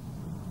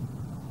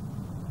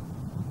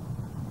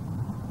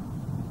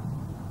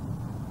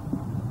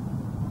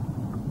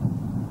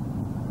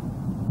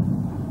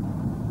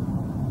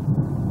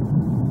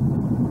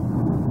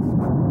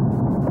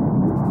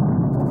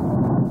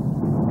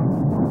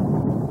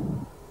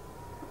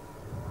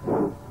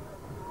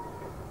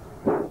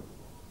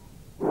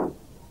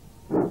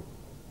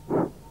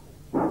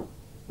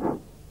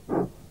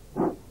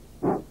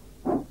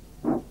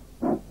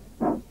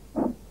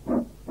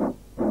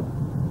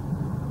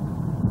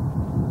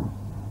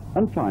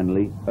 And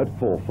finally at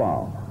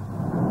Forfar.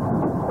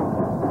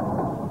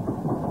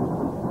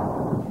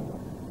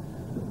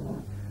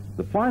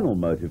 The final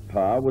motive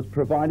power was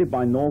provided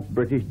by North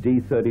British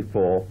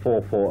D34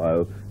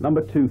 440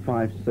 number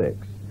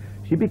 256.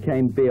 She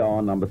became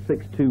BR number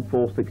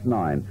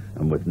 62469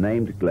 and was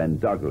named Glen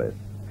Douglas.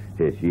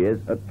 Here she is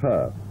at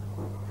Perth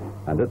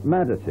and at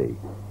Maddesly.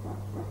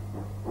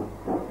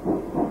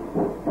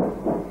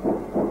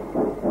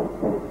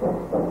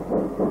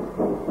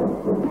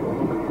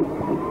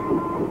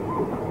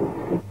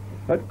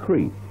 At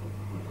Crete.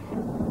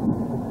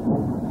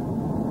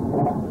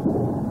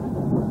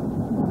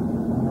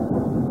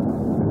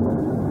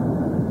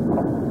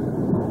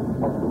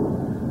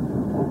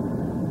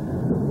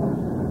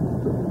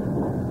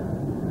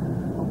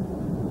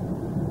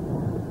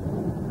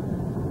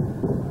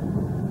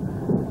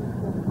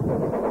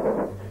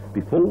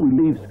 Before we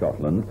leave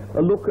Scotland,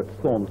 a look at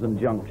Thornton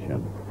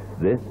Junction.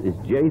 This is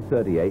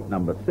J38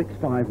 number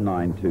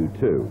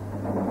 65922.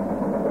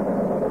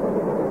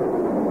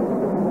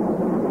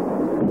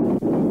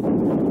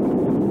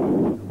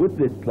 With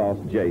this class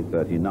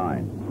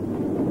J39.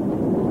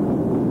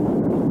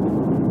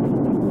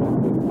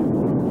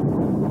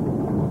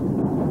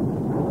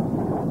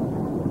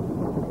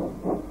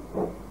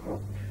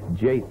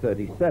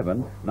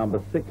 J37,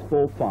 number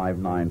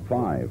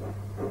 64595.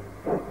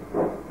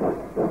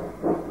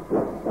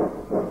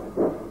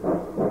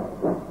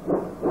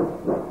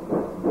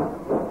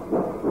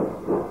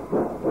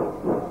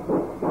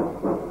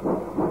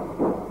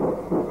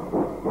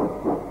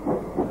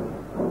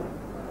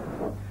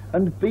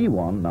 and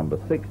B1 number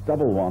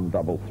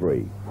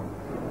 61133.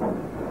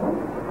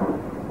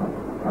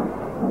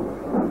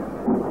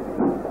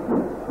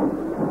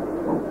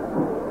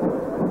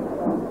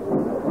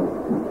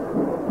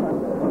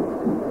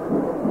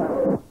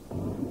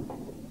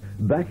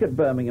 Back at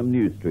Birmingham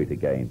New Street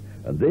again,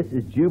 and this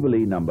is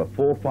Jubilee number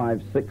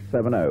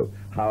 45670,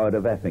 Howard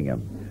of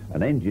Effingham,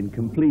 an engine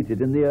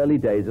completed in the early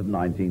days of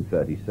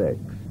 1936.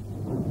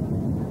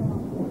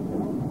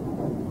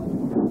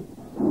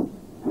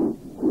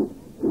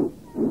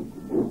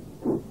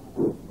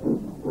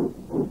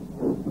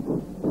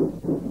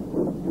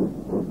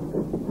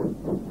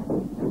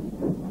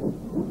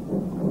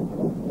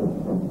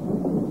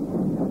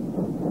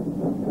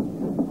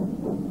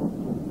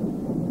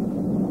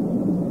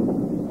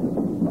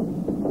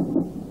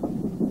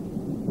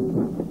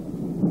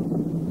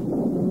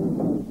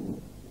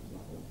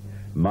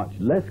 Much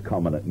less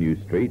common at New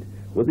Street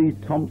were these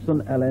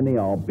Thompson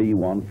LNER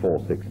B1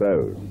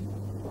 460s.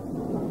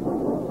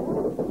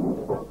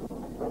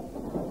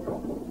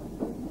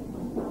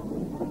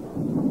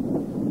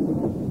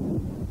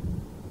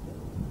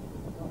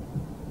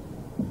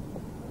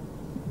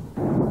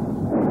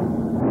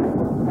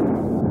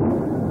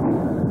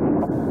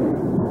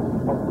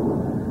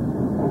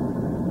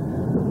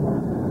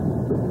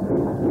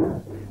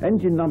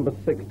 Engine number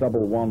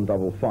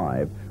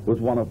 61155 was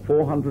one of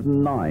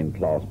 409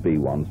 Class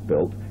B1s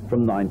built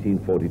from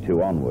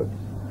 1942 onwards.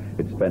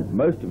 It spent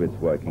most of its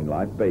working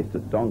life based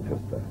at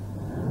Doncaster.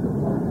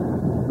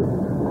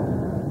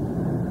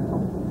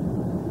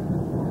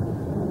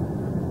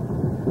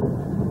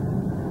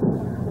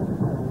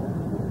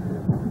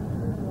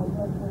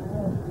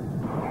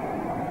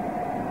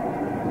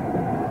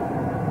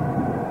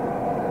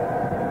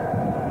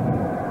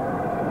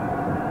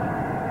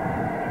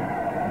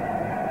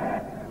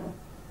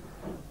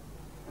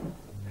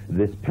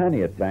 This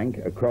pannier tank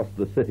across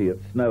the city at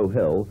Snow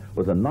Hill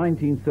was a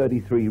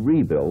 1933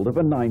 rebuild of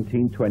a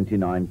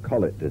 1929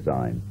 Collet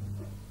design.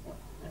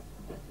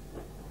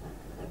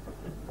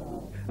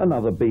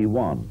 Another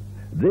B1.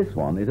 This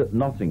one is at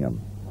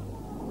Nottingham.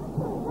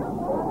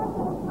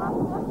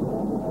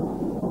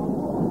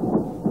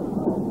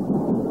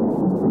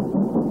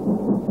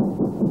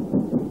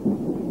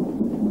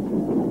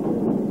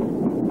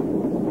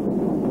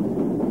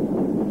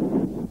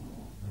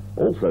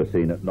 Also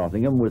seen at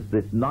Nottingham was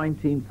this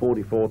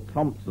 1944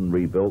 Thompson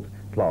rebuilt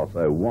Class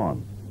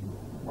 01.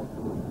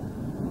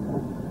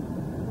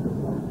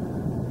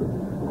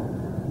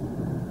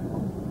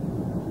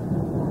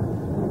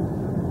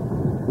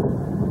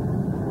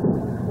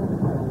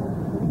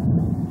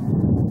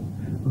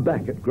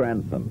 Back at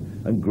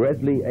Grantham, and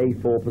Baddesly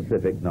A4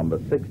 Pacific number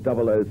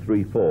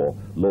 60034,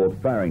 Lord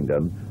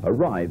Farringdon,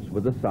 arrives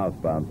with a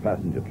southbound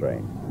passenger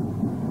train.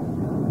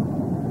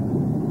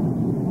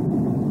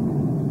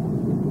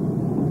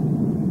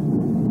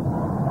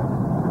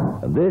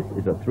 This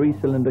is a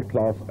three-cylinder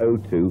Class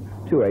 02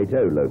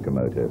 280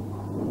 locomotive.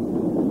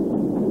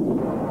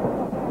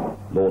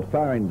 Lord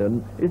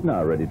Farringdon is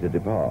now ready to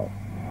depart.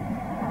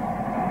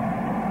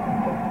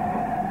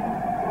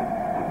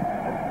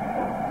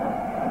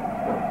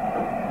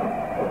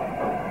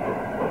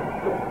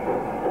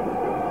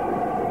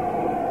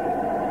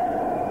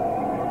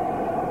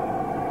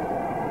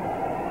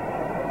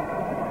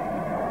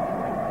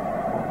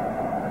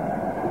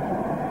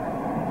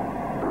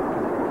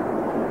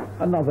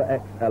 Another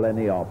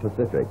ex-LNER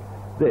Pacific.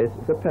 This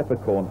is a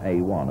Peppercorn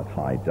A1 at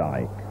High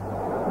Dyke.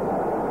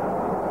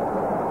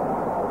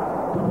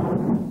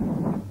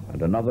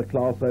 And another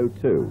Class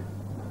 02.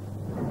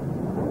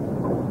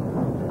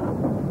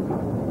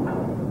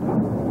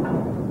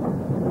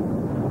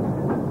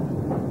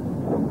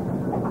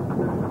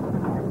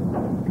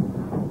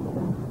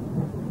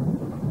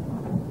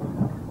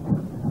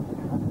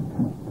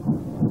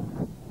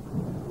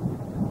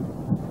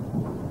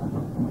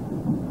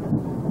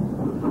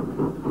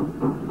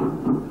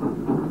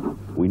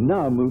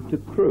 Now move to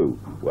Crewe,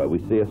 where we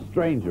see a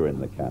stranger in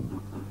the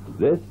camp.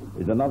 This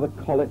is another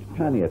Collet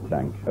pannier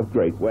tank of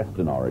Great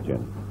Western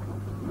origin.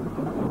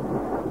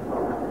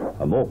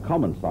 A more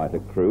common sight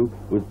at Crewe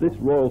was this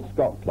Royal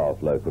Scot class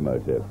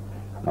locomotive.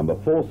 Number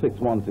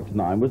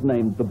 46169 was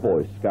named the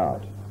Boy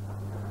Scout.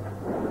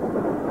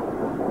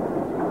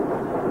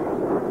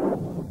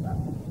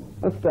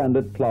 A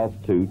standard Class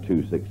 2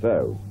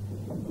 260.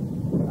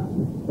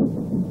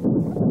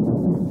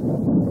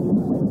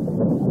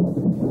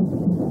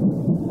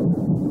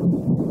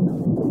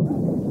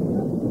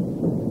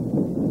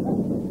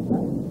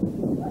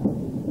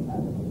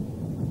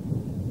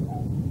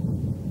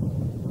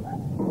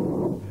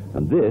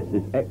 This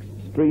is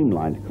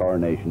ex-streamlined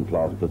Coronation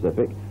Class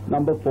Pacific,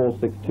 number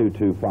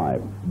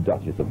 46225,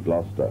 Duchess of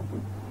Gloucester.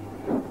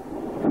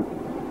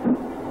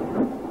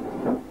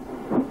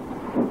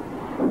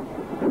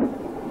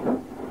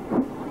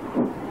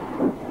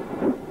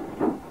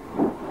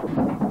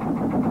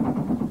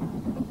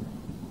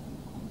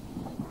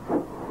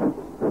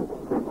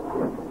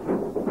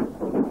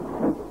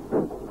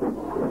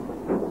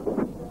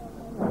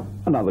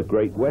 Another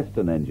Great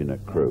Western engine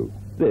at Crewe.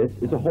 This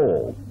is a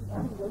Hall.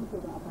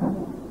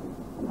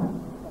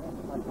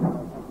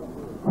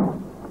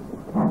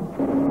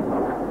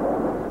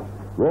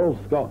 Royal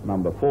Scot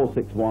number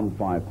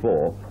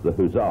 46154, the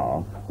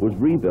Hussar, was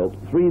rebuilt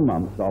 3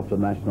 months after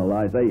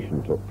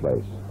nationalisation took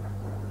place.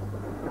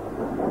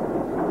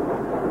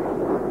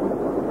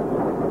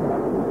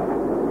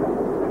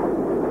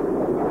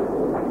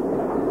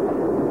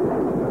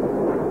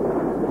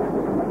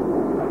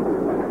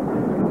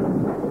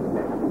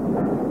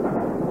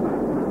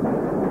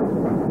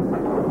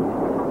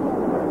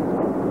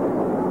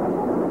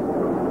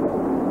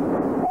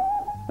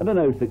 And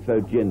an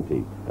 060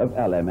 Ginty of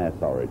LMS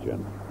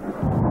origin.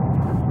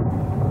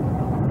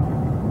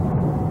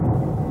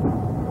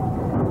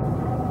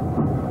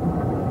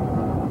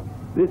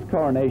 This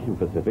Coronation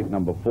Pacific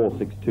number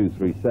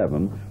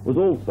 46237 was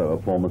also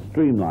a former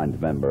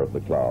streamlined member of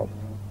the class.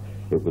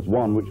 It was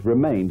one which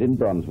remained in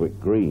Brunswick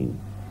green.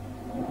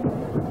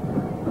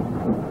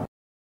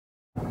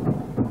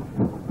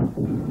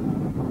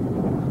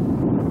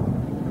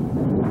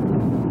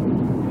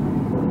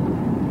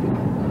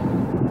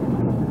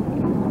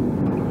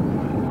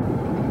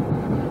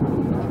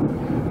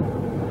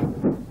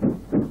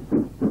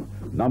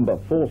 Number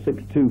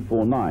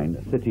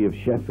 46249, City of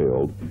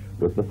Sheffield,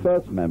 was the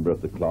first member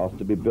of the class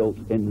to be built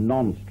in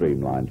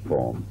non-streamlined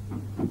form.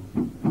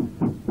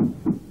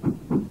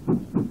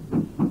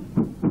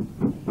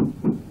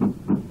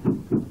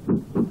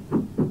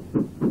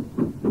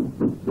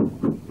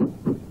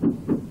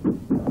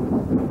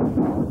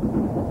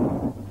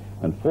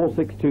 And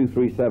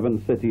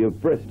 46237, City of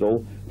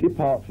Bristol,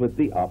 departs with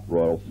the Up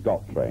Royal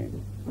Scot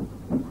train.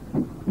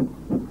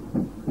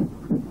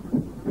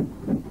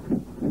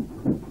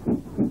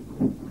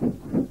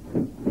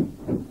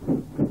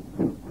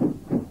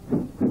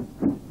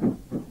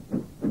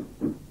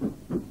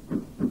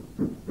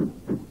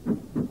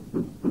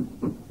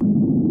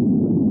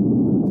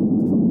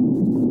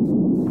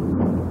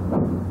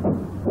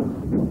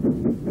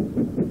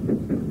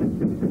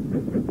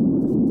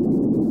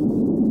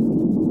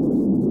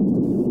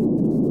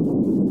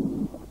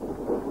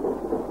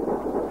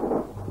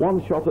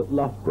 One shot at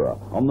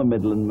Loughborough on the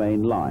Midland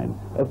Main Line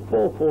of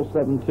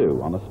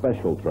 4472 on a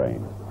special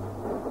train.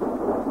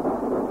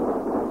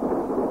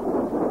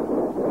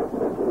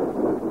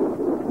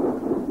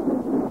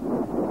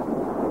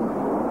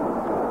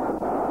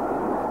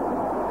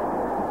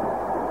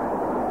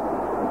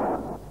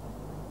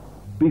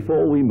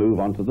 Before we move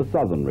on to the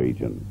southern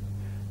region,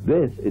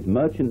 this is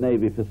Merchant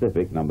Navy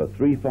Pacific number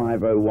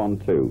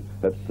 35012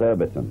 at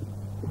Surbiton.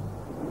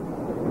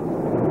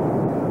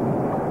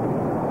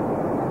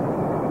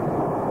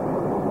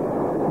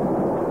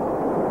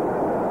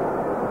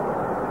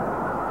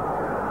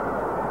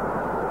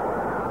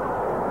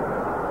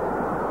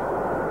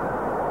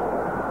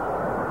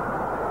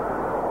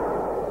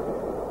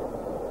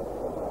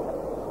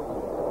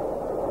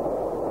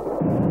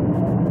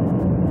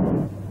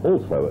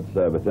 Also at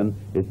Surbiton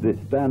is this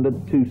standard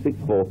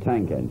 264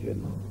 tank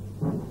engine.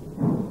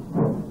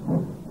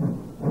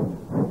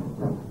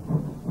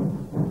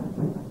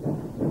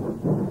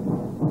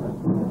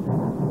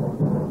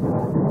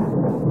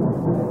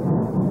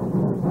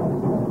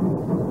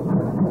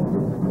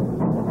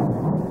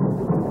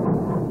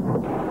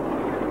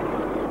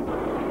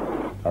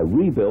 A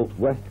rebuilt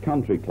West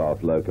Country class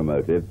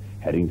locomotive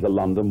heading to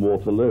London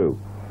Waterloo.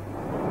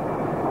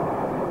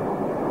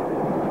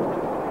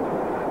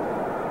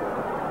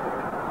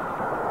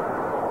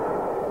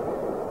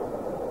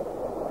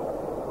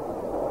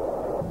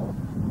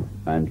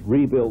 And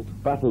rebuilt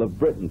Battle of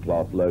Britain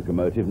class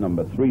locomotive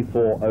number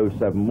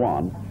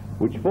 34071,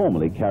 which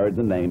formerly carried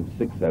the name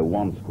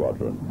 601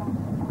 Squadron.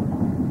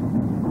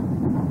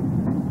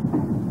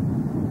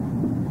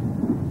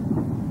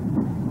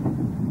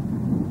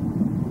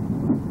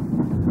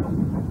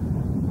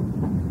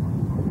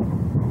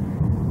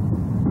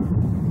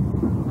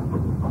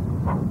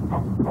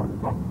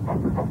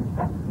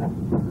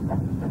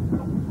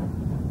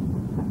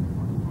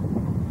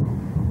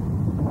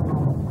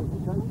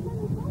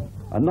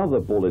 Another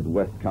bullied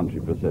West Country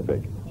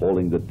Pacific,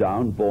 hauling the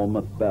down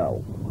Bournemouth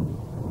Belle.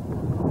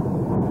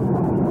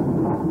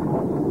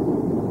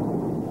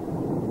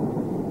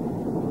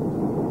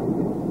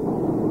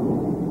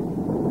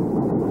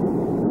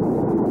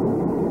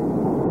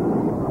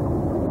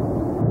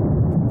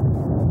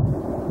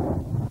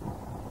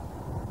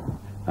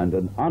 And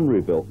an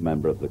unrebuilt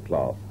member of the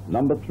class,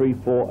 number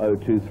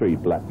 34023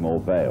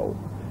 Blackmore Vale.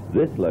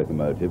 This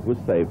locomotive was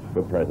saved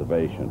for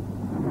preservation.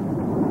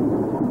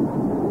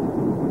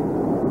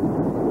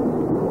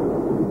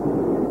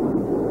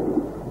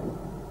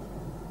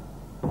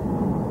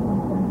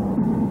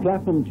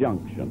 Clapham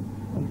Junction,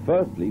 and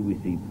firstly we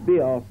see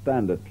BR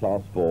Standard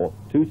Class 4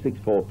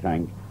 264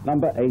 tank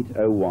number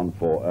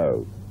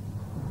 80140.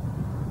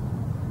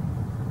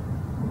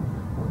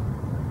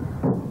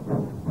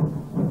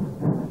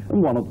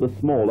 And one of the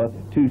smaller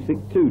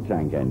 262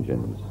 tank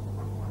engines.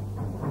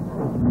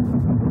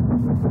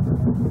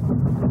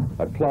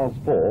 A Class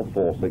 4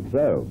 460.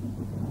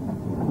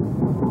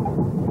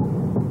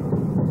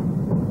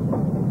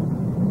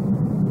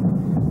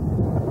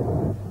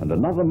 And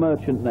another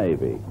Merchant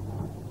Navy.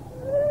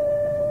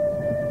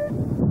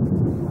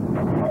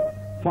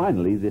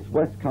 Finally, this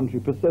West Country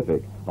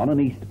Pacific on an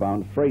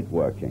eastbound freight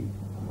working.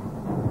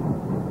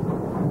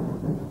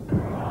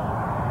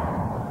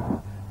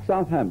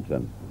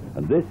 Southampton,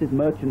 and this is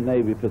Merchant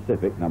Navy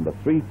Pacific number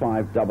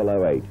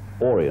 35008,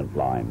 Orient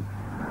Line.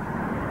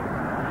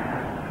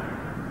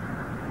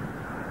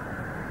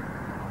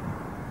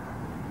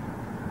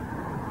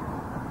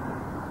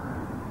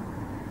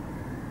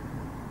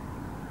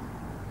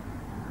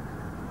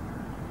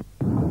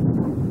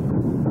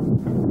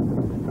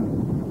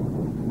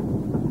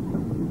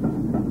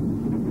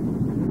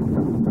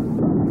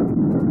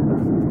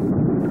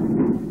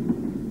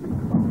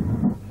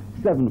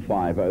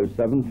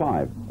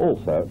 (75075),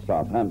 also at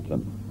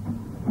Southampton.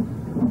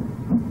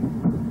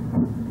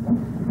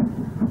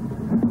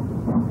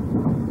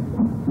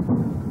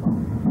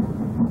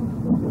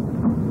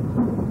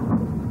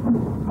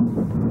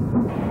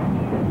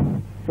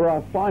 For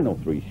our final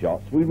 3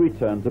 shots, we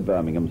return to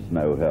Birmingham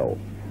Snow Hill.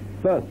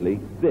 Firstly,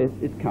 this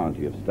is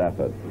County of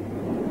Stafford.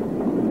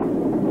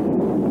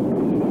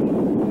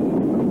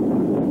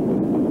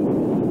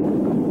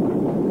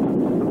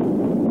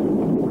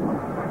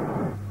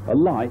 A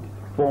light,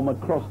 former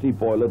Crosty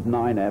boilered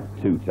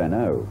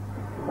 9F210O.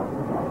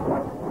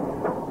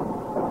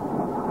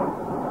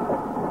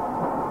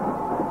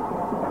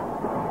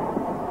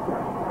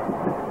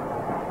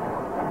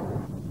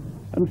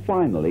 And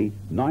finally,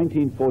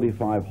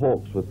 1945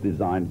 Hawksworth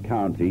designed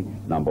County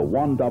number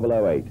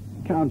 1008,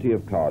 County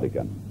of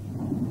Cardigan.